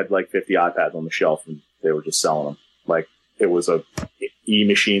went to had like 50 iPads on the shelf, and they were just selling them like it was a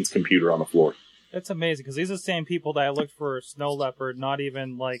E-Machines computer on the floor. That's amazing, because these are the same people that I looked for Snow Leopard, not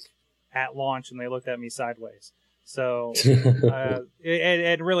even like at launch, and they looked at me sideways. So,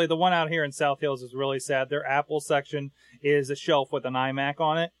 and really, the one out here in South Hills is really sad. Their Apple section is a shelf with an iMac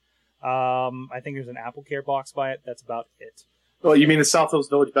on it. I think there's an Apple Care box by it. That's about it. Oh, you mean the South Hills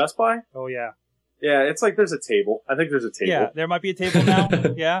Village Best Buy? Oh, yeah. Yeah, it's like there's a table. I think there's a table. Yeah, there might be a table now.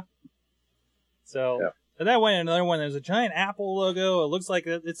 Yeah. So, yeah. And that one, another one, there's a giant Apple logo. It looks like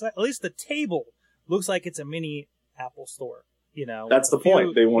it's at least the table looks like it's a mini Apple store. You know, that's the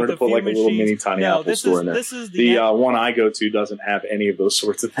point. They wanted to put like a little mini tiny Apple store in there. This is the one I go to doesn't have any of those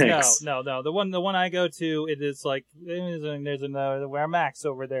sorts of things. No. The one I go to, it is like there's another where Max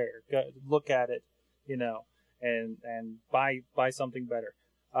over there. Go, look at it, you know, and buy something better.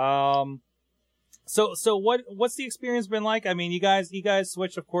 So what's the experience been like? I mean, you guys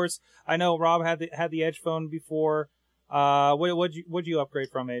switched, of course. I know Rob had the Edge phone before. What'd you upgrade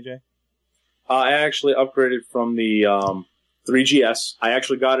from, AJ? I actually upgraded from the 3GS. I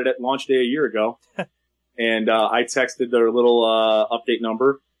actually got it at launch day a year ago, and I texted their little update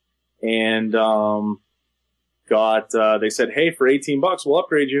number, and they said, "Hey, for $18, we'll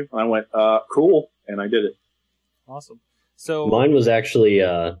upgrade you." And I went, "Cool," and I did it. Awesome. So mine was actually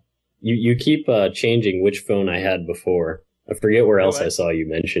you keep changing which phone I had before. I forget where else I saw you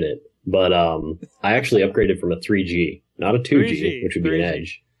mention it, but I actually upgraded from a 3G, not a 2G, which would be an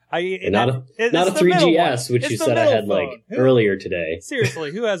Edge. Not a 3GS, which you said I had like earlier today.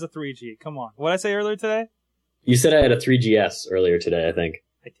 Seriously, who has a 3G? Come on. What did I say earlier today? You said I had a 3GS earlier today, I think.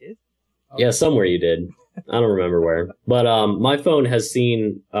 I did? Okay. Yeah, somewhere you did. I don't remember where. But my phone has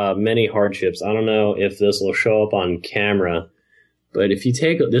seen many hardships. I don't know if this will show up on camera, but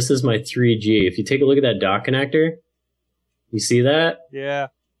this is my 3G. If you take a look at that dock connector, you see that? Yeah.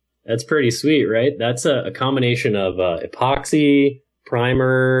 That's pretty sweet, right? That's a combination of epoxy,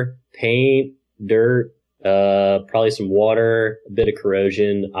 primer, paint, dirt, probably some water, a bit of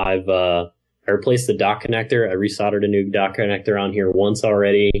corrosion. I replaced the dock connector. I resoldered a new dock connector on here once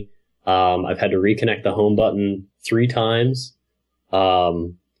already. I've had to reconnect the home button 3 times.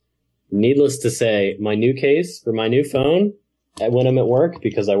 Needless to say, my new case for my new phone, when I'm at work,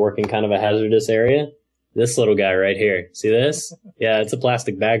 because I work in kind of a hazardous area, this little guy right here. See this? Yeah, it's a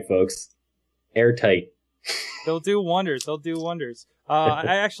plastic bag, folks. Airtight. They'll do wonders.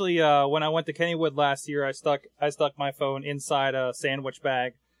 I actually, when I went to Kennywood last year, I stuck my phone inside a sandwich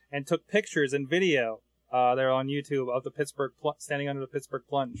bag and took pictures and video. They're on YouTube of the standing under the Pittsburgh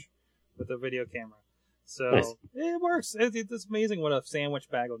Plunge with a video camera. So nice. It works. It's amazing what a sandwich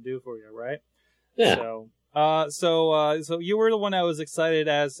bag will do for you, right? Yeah. So you were the one that was excited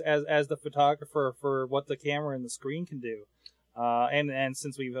as the photographer for what the camera and the screen can do. And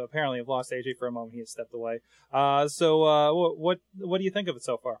since we've apparently have lost AJ for a moment, he has stepped away. So what do you think of it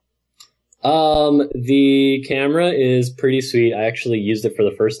so far? The camera is pretty sweet. I actually used it for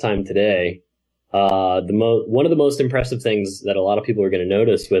the first time today. One of the most impressive things that a lot of people are going to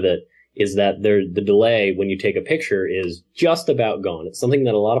notice with it is that the delay when you take a picture is just about gone. It's something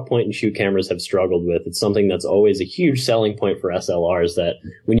that a lot of point and shoot cameras have struggled with. It's something that's always a huge selling point for SLRs, that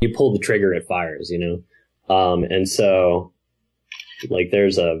when you pull the trigger, it fires, you know? And so, like,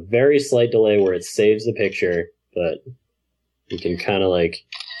 there's a very slight delay where it saves the picture, but you can kind of like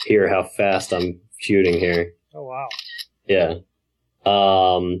hear how fast I'm shooting here. Oh, wow. Yeah.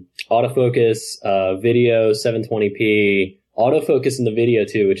 Autofocus, video 720p, autofocus in the video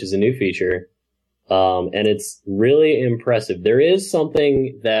too, which is a new feature. And it's really impressive. There is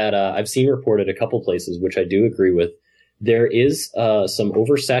something that I've seen reported a couple places, which I do agree with. There is some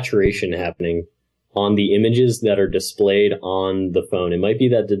oversaturation happening on the images that are displayed on the phone. It might be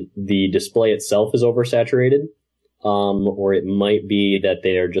that the display itself is oversaturated, or it might be that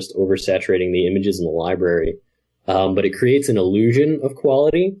they are just oversaturating the images in the library. But it creates an illusion of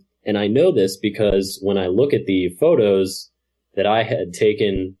quality. And I know this because when I look at the photos that I had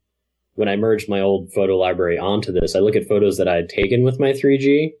taken when I merged my old photo library onto this, I look at photos that I had taken with my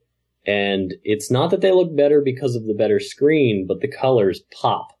 3G, and it's not that they look better because of the better screen, but the colors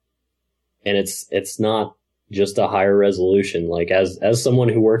pop. And it's not just a higher resolution. Like, as someone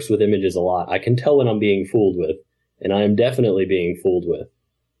who works with images a lot, I can tell when I'm being fooled with, and I am definitely being fooled with.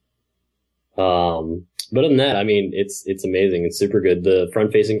 But other than that, I mean, it's amazing. It's super good. The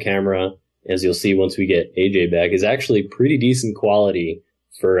front-facing camera, as you'll see once we get AJ back, is actually pretty decent quality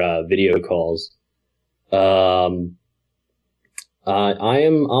for video calls. I'm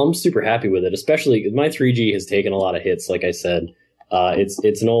super happy with it, especially my 3G has taken a lot of hits. Like I said,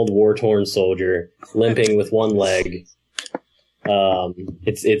 it's an old war-torn soldier limping with one leg.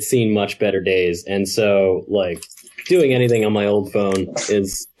 It's seen much better days, and so like doing anything on my old phone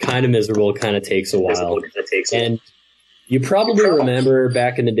is kind of miserable. Kind of takes a while, and you probably remember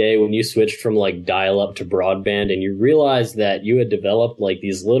back in the day when you switched from like dial-up to broadband and you realized that you had developed like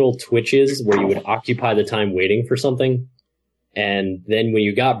these little twitches where you would occupy the time waiting for something. And then when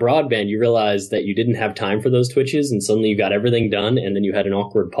you got broadband, you realized that you didn't have time for those twitches, and suddenly you got everything done, and then you had an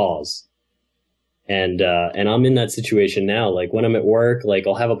awkward pause. And I'm in that situation now. Like when I'm at work, like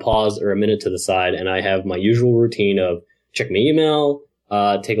I'll have a pause or a minute to the side, and I have my usual routine of check my email,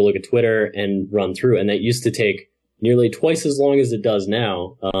 take a look at Twitter, and run through. And that used to take nearly twice as long as it does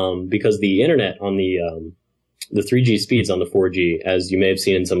now, because the internet on the 3G speeds on the 4G, as you may have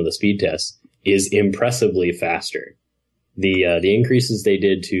seen in some of the speed tests, is impressively faster. The increases they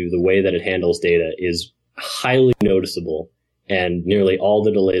did to the way that it handles data is highly noticeable, and nearly all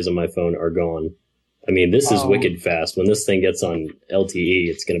the delays on my phone are gone. I mean, this is wicked fast. When this thing gets on LTE,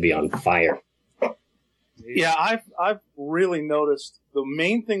 it's going to be on fire. Yeah, I've really noticed, the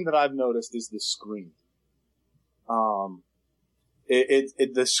main thing that I've noticed is the screen.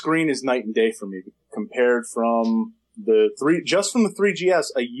 The screen is night and day for me compared from the 3GS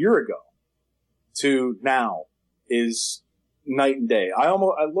a year ago to now is night and day. I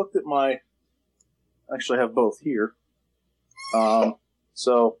looked at actually have both here.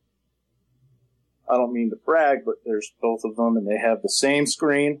 So I don't mean to brag, but there's both of them and they have the same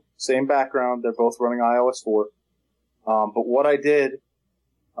screen, same background. They're both running iOS 4. But what I did,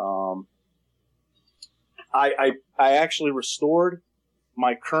 I actually restored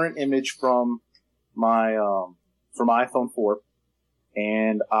my current image from my iPhone 4,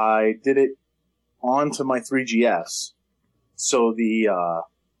 and I did it onto my 3GS. So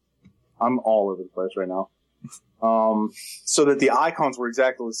I'm all over the place right now. So that the icons were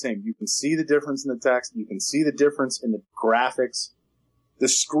exactly the same. You can see the difference in the text. You can see the difference in the graphics. The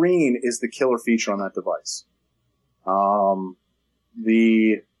screen is the killer feature on that device.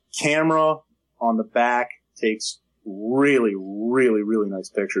 The camera on the back takes really, really, really nice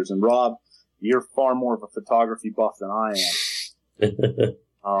pictures. And Rob, you're far more of a photography buff than I am.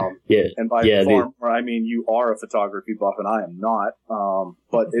 And by far more, I mean you are a photography buff and I am not.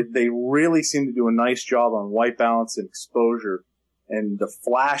 But they really seem to do a nice job on white balance and exposure. And the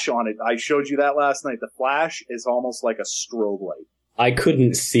flash on it, I showed you that last night. The flash is almost like a strobe light. I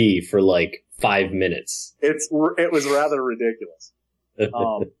couldn't see for like 5 minutes. It was rather ridiculous.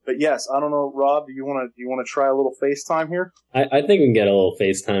 But yes, I don't know, Rob, do you want to try a little FaceTime here? I think we can get a little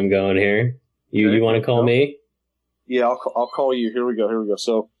FaceTime going here. You want to call me? Yeah, I'll call you. Here we go.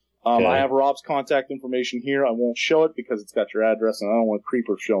 So, okay. I have Rob's contact information here. I won't show it because it's got your address and I don't want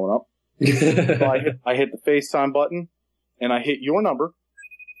creepers showing up. So I hit the FaceTime button and I hit your number.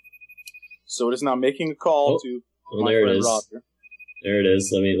 So it is now making a call to my friend Rob here. There it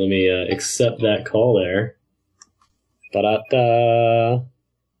is. Let me accept that call there. Da-da-da.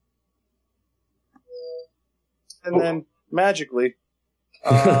 And then magically,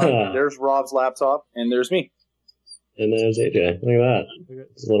 there's Rob's laptop and there's me. And there's AJ. Look at that.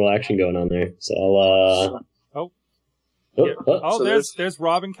 There's a little action going on there. So I'll so there's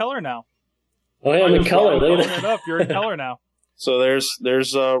Rob and Keller now. Oh yeah, I'm in Keller. Look at that. You're in Keller now. So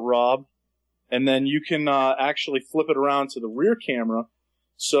there's Rob. And then you can actually flip it around to the rear camera.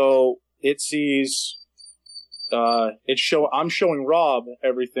 So it sees I'm showing Rob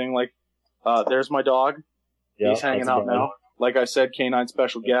everything. Like there's my dog. Yeah, he's hanging out now. Like I said, Canine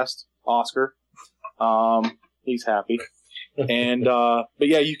special guest, Oscar. He's happy. And, but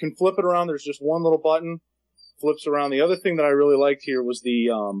yeah, you can flip it around. There's just one little button, flips around. The other thing that I really liked here was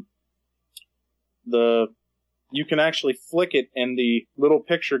you can actually flick it and the little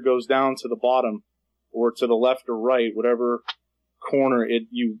picture goes down to the bottom or to the left or right, whatever corner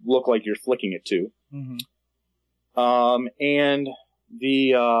you look like you're flicking it to. Mm-hmm. And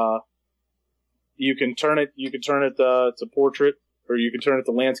you can turn it to portrait, or you can turn it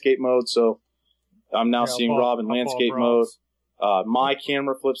to landscape mode. So I'm now seeing Rob in landscape mode. My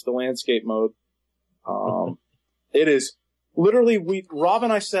camera flips to landscape mode. It is literally, Rob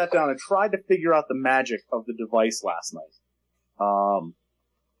and I sat down and tried to figure out the magic of the device last night.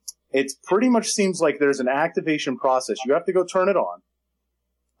 It pretty much seems like there's an activation process. You have to go turn it on.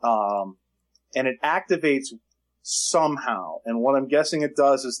 And it activates somehow. And what I'm guessing it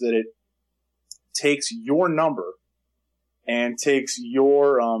does is that it takes your number and takes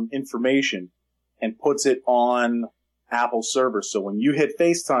your information and puts it on Apple's server. So when you hit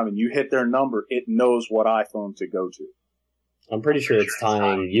FaceTime and you hit their number, it knows what iPhone to go to. I'm pretty sure it's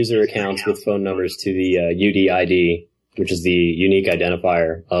tying user accounts with phone numbers to the UDID, which is the unique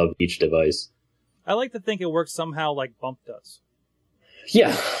identifier of each device. I like to think it works somehow like Bump does.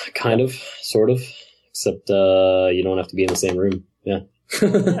 Yeah, kind of, sort of, except you don't have to be in the same room. Yeah.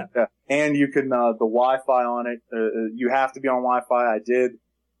 Yeah. And you can, the Wi-Fi on it, you have to be on Wi-Fi. I did,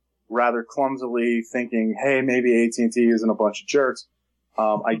 rather clumsily thinking, hey, maybe AT&T isn't a bunch of jerks.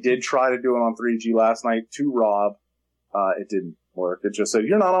 I did try to do it on 3G last night to Rob. It didn't work. It just said,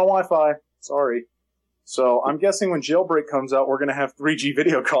 you're not on Wi-Fi. Sorry. So I'm guessing when Jailbreak comes out, we're going to have 3G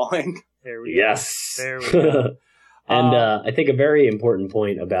video calling. There we go. There we go. And I think a very important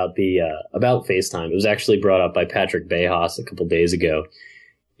point about about FaceTime, it was actually brought up by Patrick Behas a couple days ago,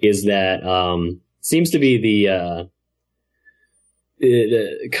 is that seems to be the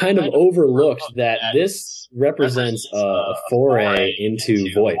kind of overlooked that this represents a foray into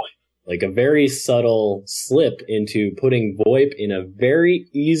VoIP, like a very subtle slip into putting VoIP in a very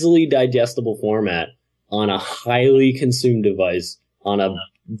easily digestible format on a highly consumed device on a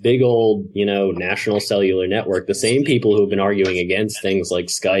big old, national cellular network. The same people who have been arguing against things like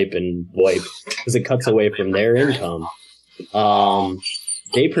Skype and VoIP because it cuts away from their income.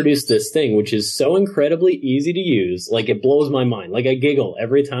 They produced this thing, which is so incredibly easy to use. Like, it blows my mind. Like, I giggle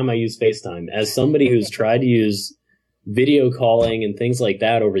every time I use FaceTime. As somebody who's tried to use video calling and things like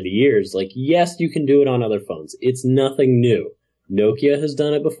that over the years, like, yes, you can do it on other phones. It's nothing new. Nokia has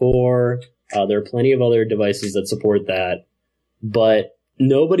done it before. There are plenty of other devices that support that. But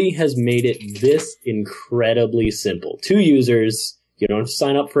nobody has made it this incredibly simple. 2 users, you don't have to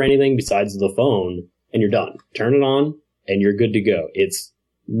sign up for anything besides the phone, and you're done. Turn it on, and you're good to go. It's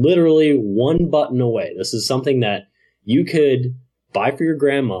literally one button away. This is something that you could buy for your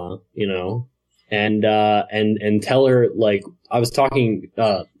grandma, and tell her, like, I was talking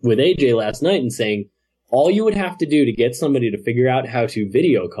with AJ last night and saying, all you would have to do to get somebody to figure out how to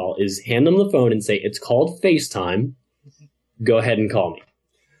video call is hand them the phone and say, it's called FaceTime. Go ahead and call me.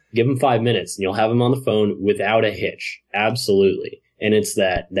 Give them 5 minutes and you'll have them on the phone without a hitch. Absolutely. And it's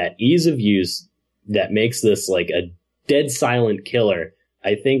that ease of use that makes this like a dead silent killer.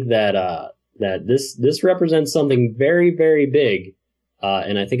 I think that this represents something very, very big.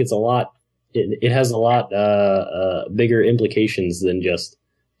 And I think it's it has a lot bigger implications than just,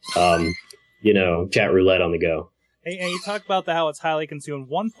 chat roulette on the go. And you talk about how it's highly consumed.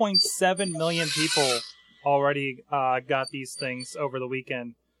 1.7 million people already got these things over the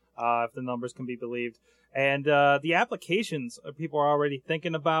weekend, if the numbers can be believed. And the applications people are already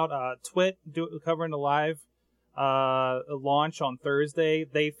thinking about. Twit covering the live launch on Thursday.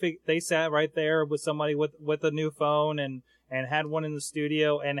 They sat right there with somebody with a new phone and had one in the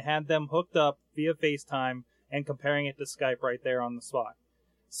studio and had them hooked up via FaceTime and comparing it to Skype right there on the spot.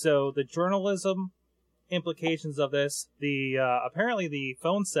 So the journalism implications of this, the apparently the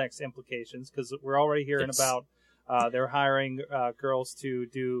phone sex implications, because we're already hearing about they're hiring girls to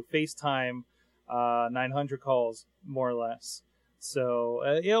do FaceTime 900 calls, more or less. So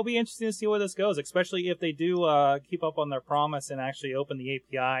it'll be interesting to see where this goes, especially if they do keep up on their promise and actually open the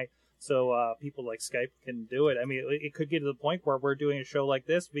API so people like Skype can do it. I mean, it could get to the point where we're doing a show like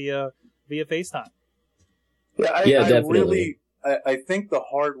this via FaceTime. Yeah, definitely. I think the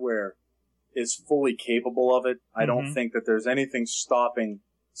hardware is fully capable of it. I don't think that there's anything stopping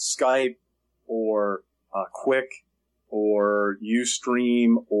Skype or Quick or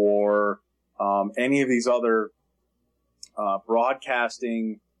Ustream or any of these other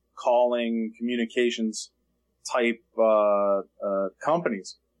broadcasting, calling, communications type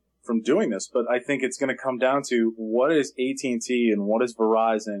companies doing this, but I think it's going to come down to what is AT&T and what is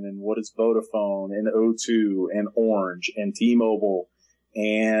Verizon and what is Vodafone and O2 and Orange and T-Mobile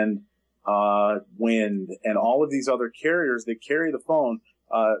and Wind and all of these other carriers that carry the phone,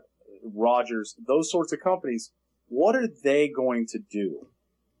 Rogers, those sorts of companies. What are they going to do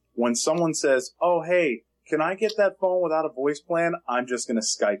when someone says, "Oh, hey, can I get that phone without a voice plan? I'm just going to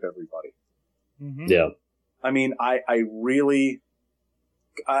Skype everybody." Mm-hmm. Yeah. I mean, I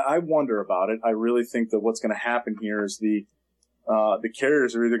wonder about it. I really think that what's going to happen here is the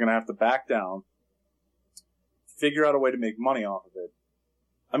carriers are either going to have to back down, figure out a way to make money off of it.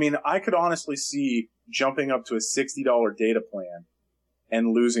 I mean, I could honestly see jumping up to a $60 data plan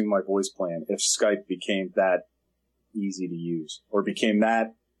and losing my voice plan if Skype became that easy to use, or you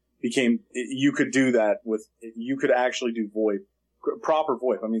could do that you could actually do VoIP, proper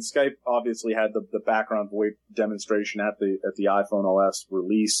VoIP. I mean, Skype obviously had the background VoIP demonstration at the iPhone OS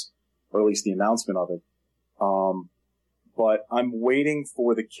release, or at least the announcement of it. But I'm waiting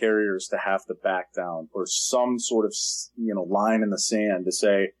for the carriers to have to back down, or some sort of, line in the sand to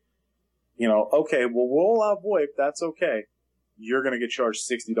say, okay, well, we'll allow VoIP. That's okay. You're going to get charged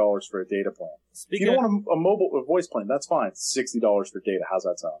 $60 for a data plan. If you don't want a voice plan, that's fine. It's $60 for data. How's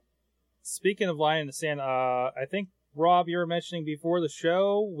that sound? Speaking of line in the sand, I think, Rob, you were mentioning before the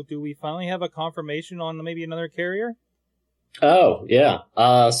show, do we finally have a confirmation on maybe another carrier? Oh, yeah.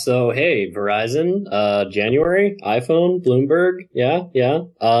 So, hey, Verizon, January, iPhone, Bloomberg. Yeah.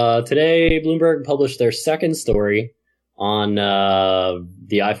 Today, Bloomberg published their second story on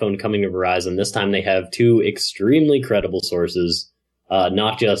the iPhone coming to Verizon. This time they have two extremely credible sources,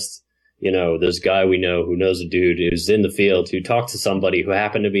 not just, this guy we know who knows a dude who's in the field who talked to somebody who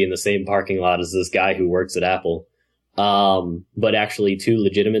happened to be in the same parking lot as this guy who works at Apple. But actually two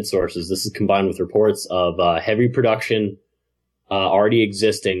legitimate sources. This is combined with reports of heavy production already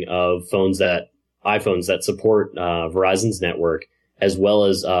existing of iPhones that support Verizon's network, as well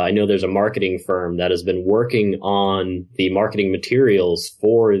as I know there's a marketing firm that has been working on the marketing materials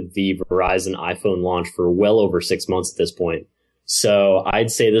for the Verizon iPhone launch for well over 6 months at this point. So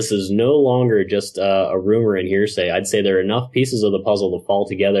I'd say this is no longer just a rumor and hearsay. I'd say there are enough pieces of the puzzle to fall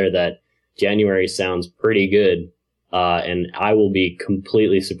together that January sounds pretty good. And I will be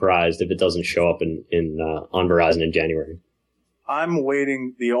completely surprised if it doesn't show up on Verizon in January. I'm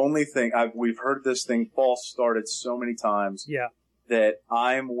waiting. The only thing we've heard this thing false started so many times. Yeah. That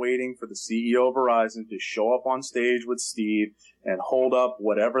I'm waiting for the CEO of Verizon to show up on stage with Steve and hold up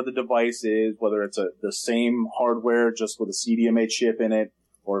whatever the device is, whether it's the same hardware just with a CDMA chip in it,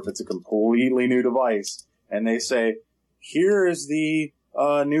 or if it's a completely new device, and they say, "Here is the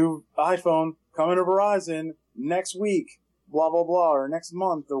new iPhone coming to Verizon next week, blah blah blah, or next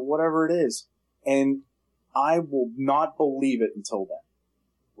month, or whatever it is," and I will not believe it until then.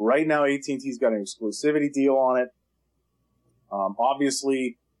 Right now, AT&T's got an exclusivity deal on it.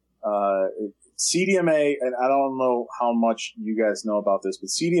 Obviously, CDMA, and I don't know how much you guys know about this, but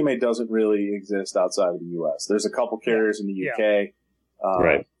CDMA doesn't really exist outside of the U.S. There's a couple carriers in the UK.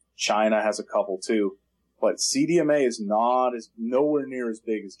 Right. China has a couple too. But CDMA is nowhere near as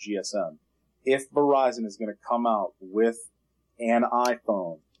big as GSM. If Verizon is going to come out with an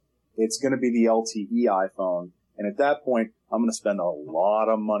iPhone, it's going to be the LTE iPhone. And at that point, I'm going to spend a lot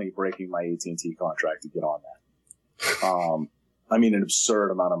of money breaking my AT&T contract to get on that. I mean, an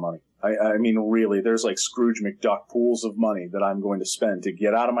absurd amount of money. I mean, really, there's like Scrooge McDuck pools of money that I'm going to spend to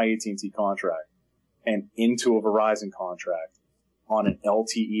get out of my AT&T contract and into a Verizon contract on an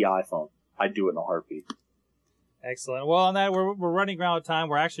LTE iPhone. I'd do it in a heartbeat. Excellent. Well, on that, we're running out of time.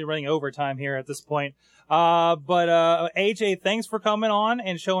 We're actually running overtime here at this point. But AJ, thanks for coming on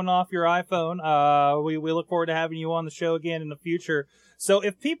and showing off your iPhone. We look forward to having you on the show again in the future. So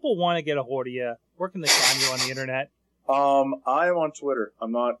if people want to get a hold of you, where can they find you on the internet? I am on Twitter.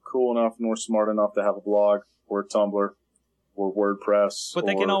 I'm not cool enough nor smart enough to have a blog or a Tumblr or WordPress. But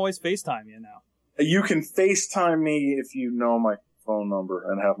they can always FaceTime you now. You can FaceTime me if you know my phone number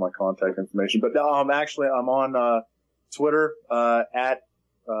and have my contact information. But actually, I'm on Twitter at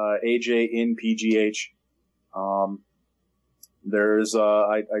AJinPGH. There's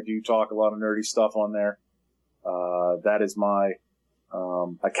I do talk a lot of nerdy stuff on there. That is my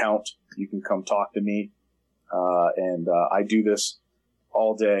account. You can come talk to me. And I do this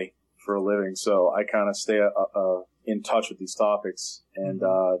all day for a living, so I kind of stay in touch with these topics. And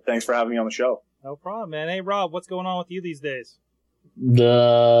thanks for having me on the show. No problem, man. Hey, Rob, what's going on with you these days? I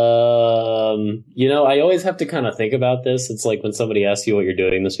always have to kind of think about this. It's like when somebody asks you what you're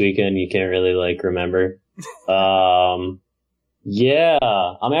doing this weekend, you can't really remember. Yeah,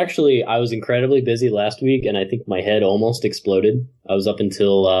 I was incredibly busy last week, and I think my head almost exploded. I was up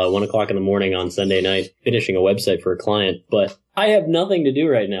until 1 o'clock in the morning on Sunday night finishing a website for a client, but I have nothing to do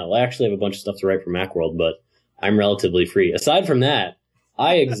right now. I actually have a bunch of stuff to write for Macworld, but I'm relatively free. Aside from that,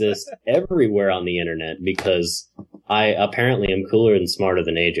 I exist everywhere on the internet because I apparently am cooler and smarter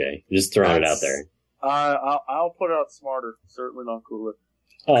than AJ. Just throwing it out there. I'll put it out smarter. Certainly not cooler.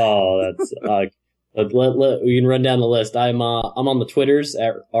 Oh, that's... we can run down the list. I'm on the Twitters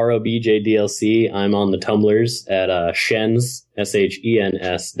at ROBJDLC. I'm on the Tumblrs at Shens,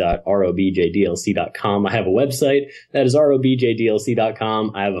 SHENS.ROBJDLC.com. I have a website that is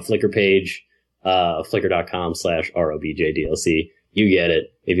ROBJDLC.com. I have a Flickr page, flickr.com/ROBJDLC. You get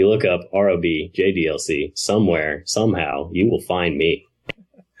it. If you look up ROBJDLC somewhere, somehow, you will find me.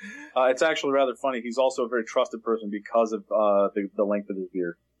 It's actually rather funny. He's also a very trusted person because of the length of his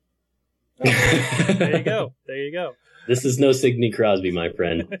beard. There you go. This is no Sidney Crosby, my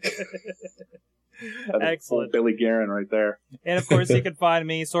friend. Excellent. Billy Guerin right there. And of course, you can find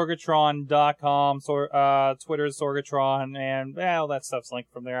me, Sorgatron.com, Twitter's Sorgatron, and all that stuff's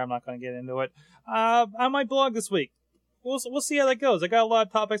linked from there. I'm not going to get into it. On my blog this week, we'll see how that goes. I got a lot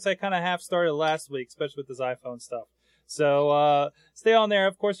of topics I kind of half started last week, especially with this iPhone stuff. So stay on there.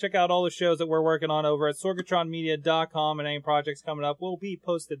 Of course, check out all the shows that we're working on over at sorgatronmedia.com, and any projects coming up will be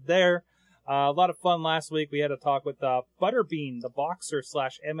posted there. A lot of fun last week. We had a talk with Butterbean, the boxer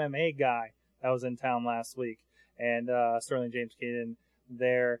 / MMA guy that was in town last week, and Sterling James Caden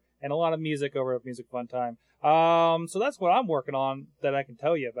there, and a lot of music over at Music Fun Time. So that's what I'm working on that I can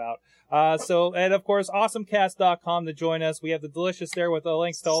tell you about. And of course, awesomecast.com to join us. We have the Delicious there with the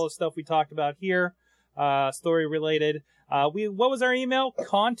links to all the stuff we talked about here, story related. What was our email?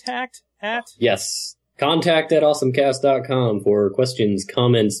 Yes. Contact at awesomecast.com for questions,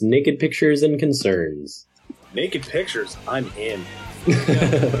 comments, naked pictures, and concerns. Naked pictures? I'm in.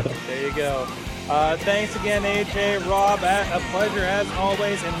 There you go. Thanks again, AJ, Rob. A pleasure as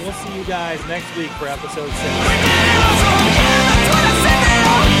always, and we'll see you guys next week for episode 6.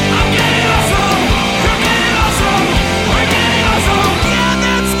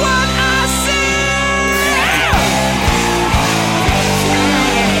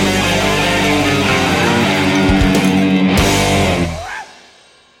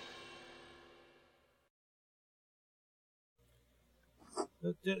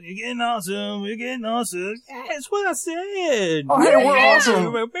 You're getting awesome. You're getting awesome. Yeah, that's what I said. Oh, hey, we're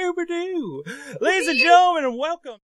awesome. Ladies and gentlemen, welcome.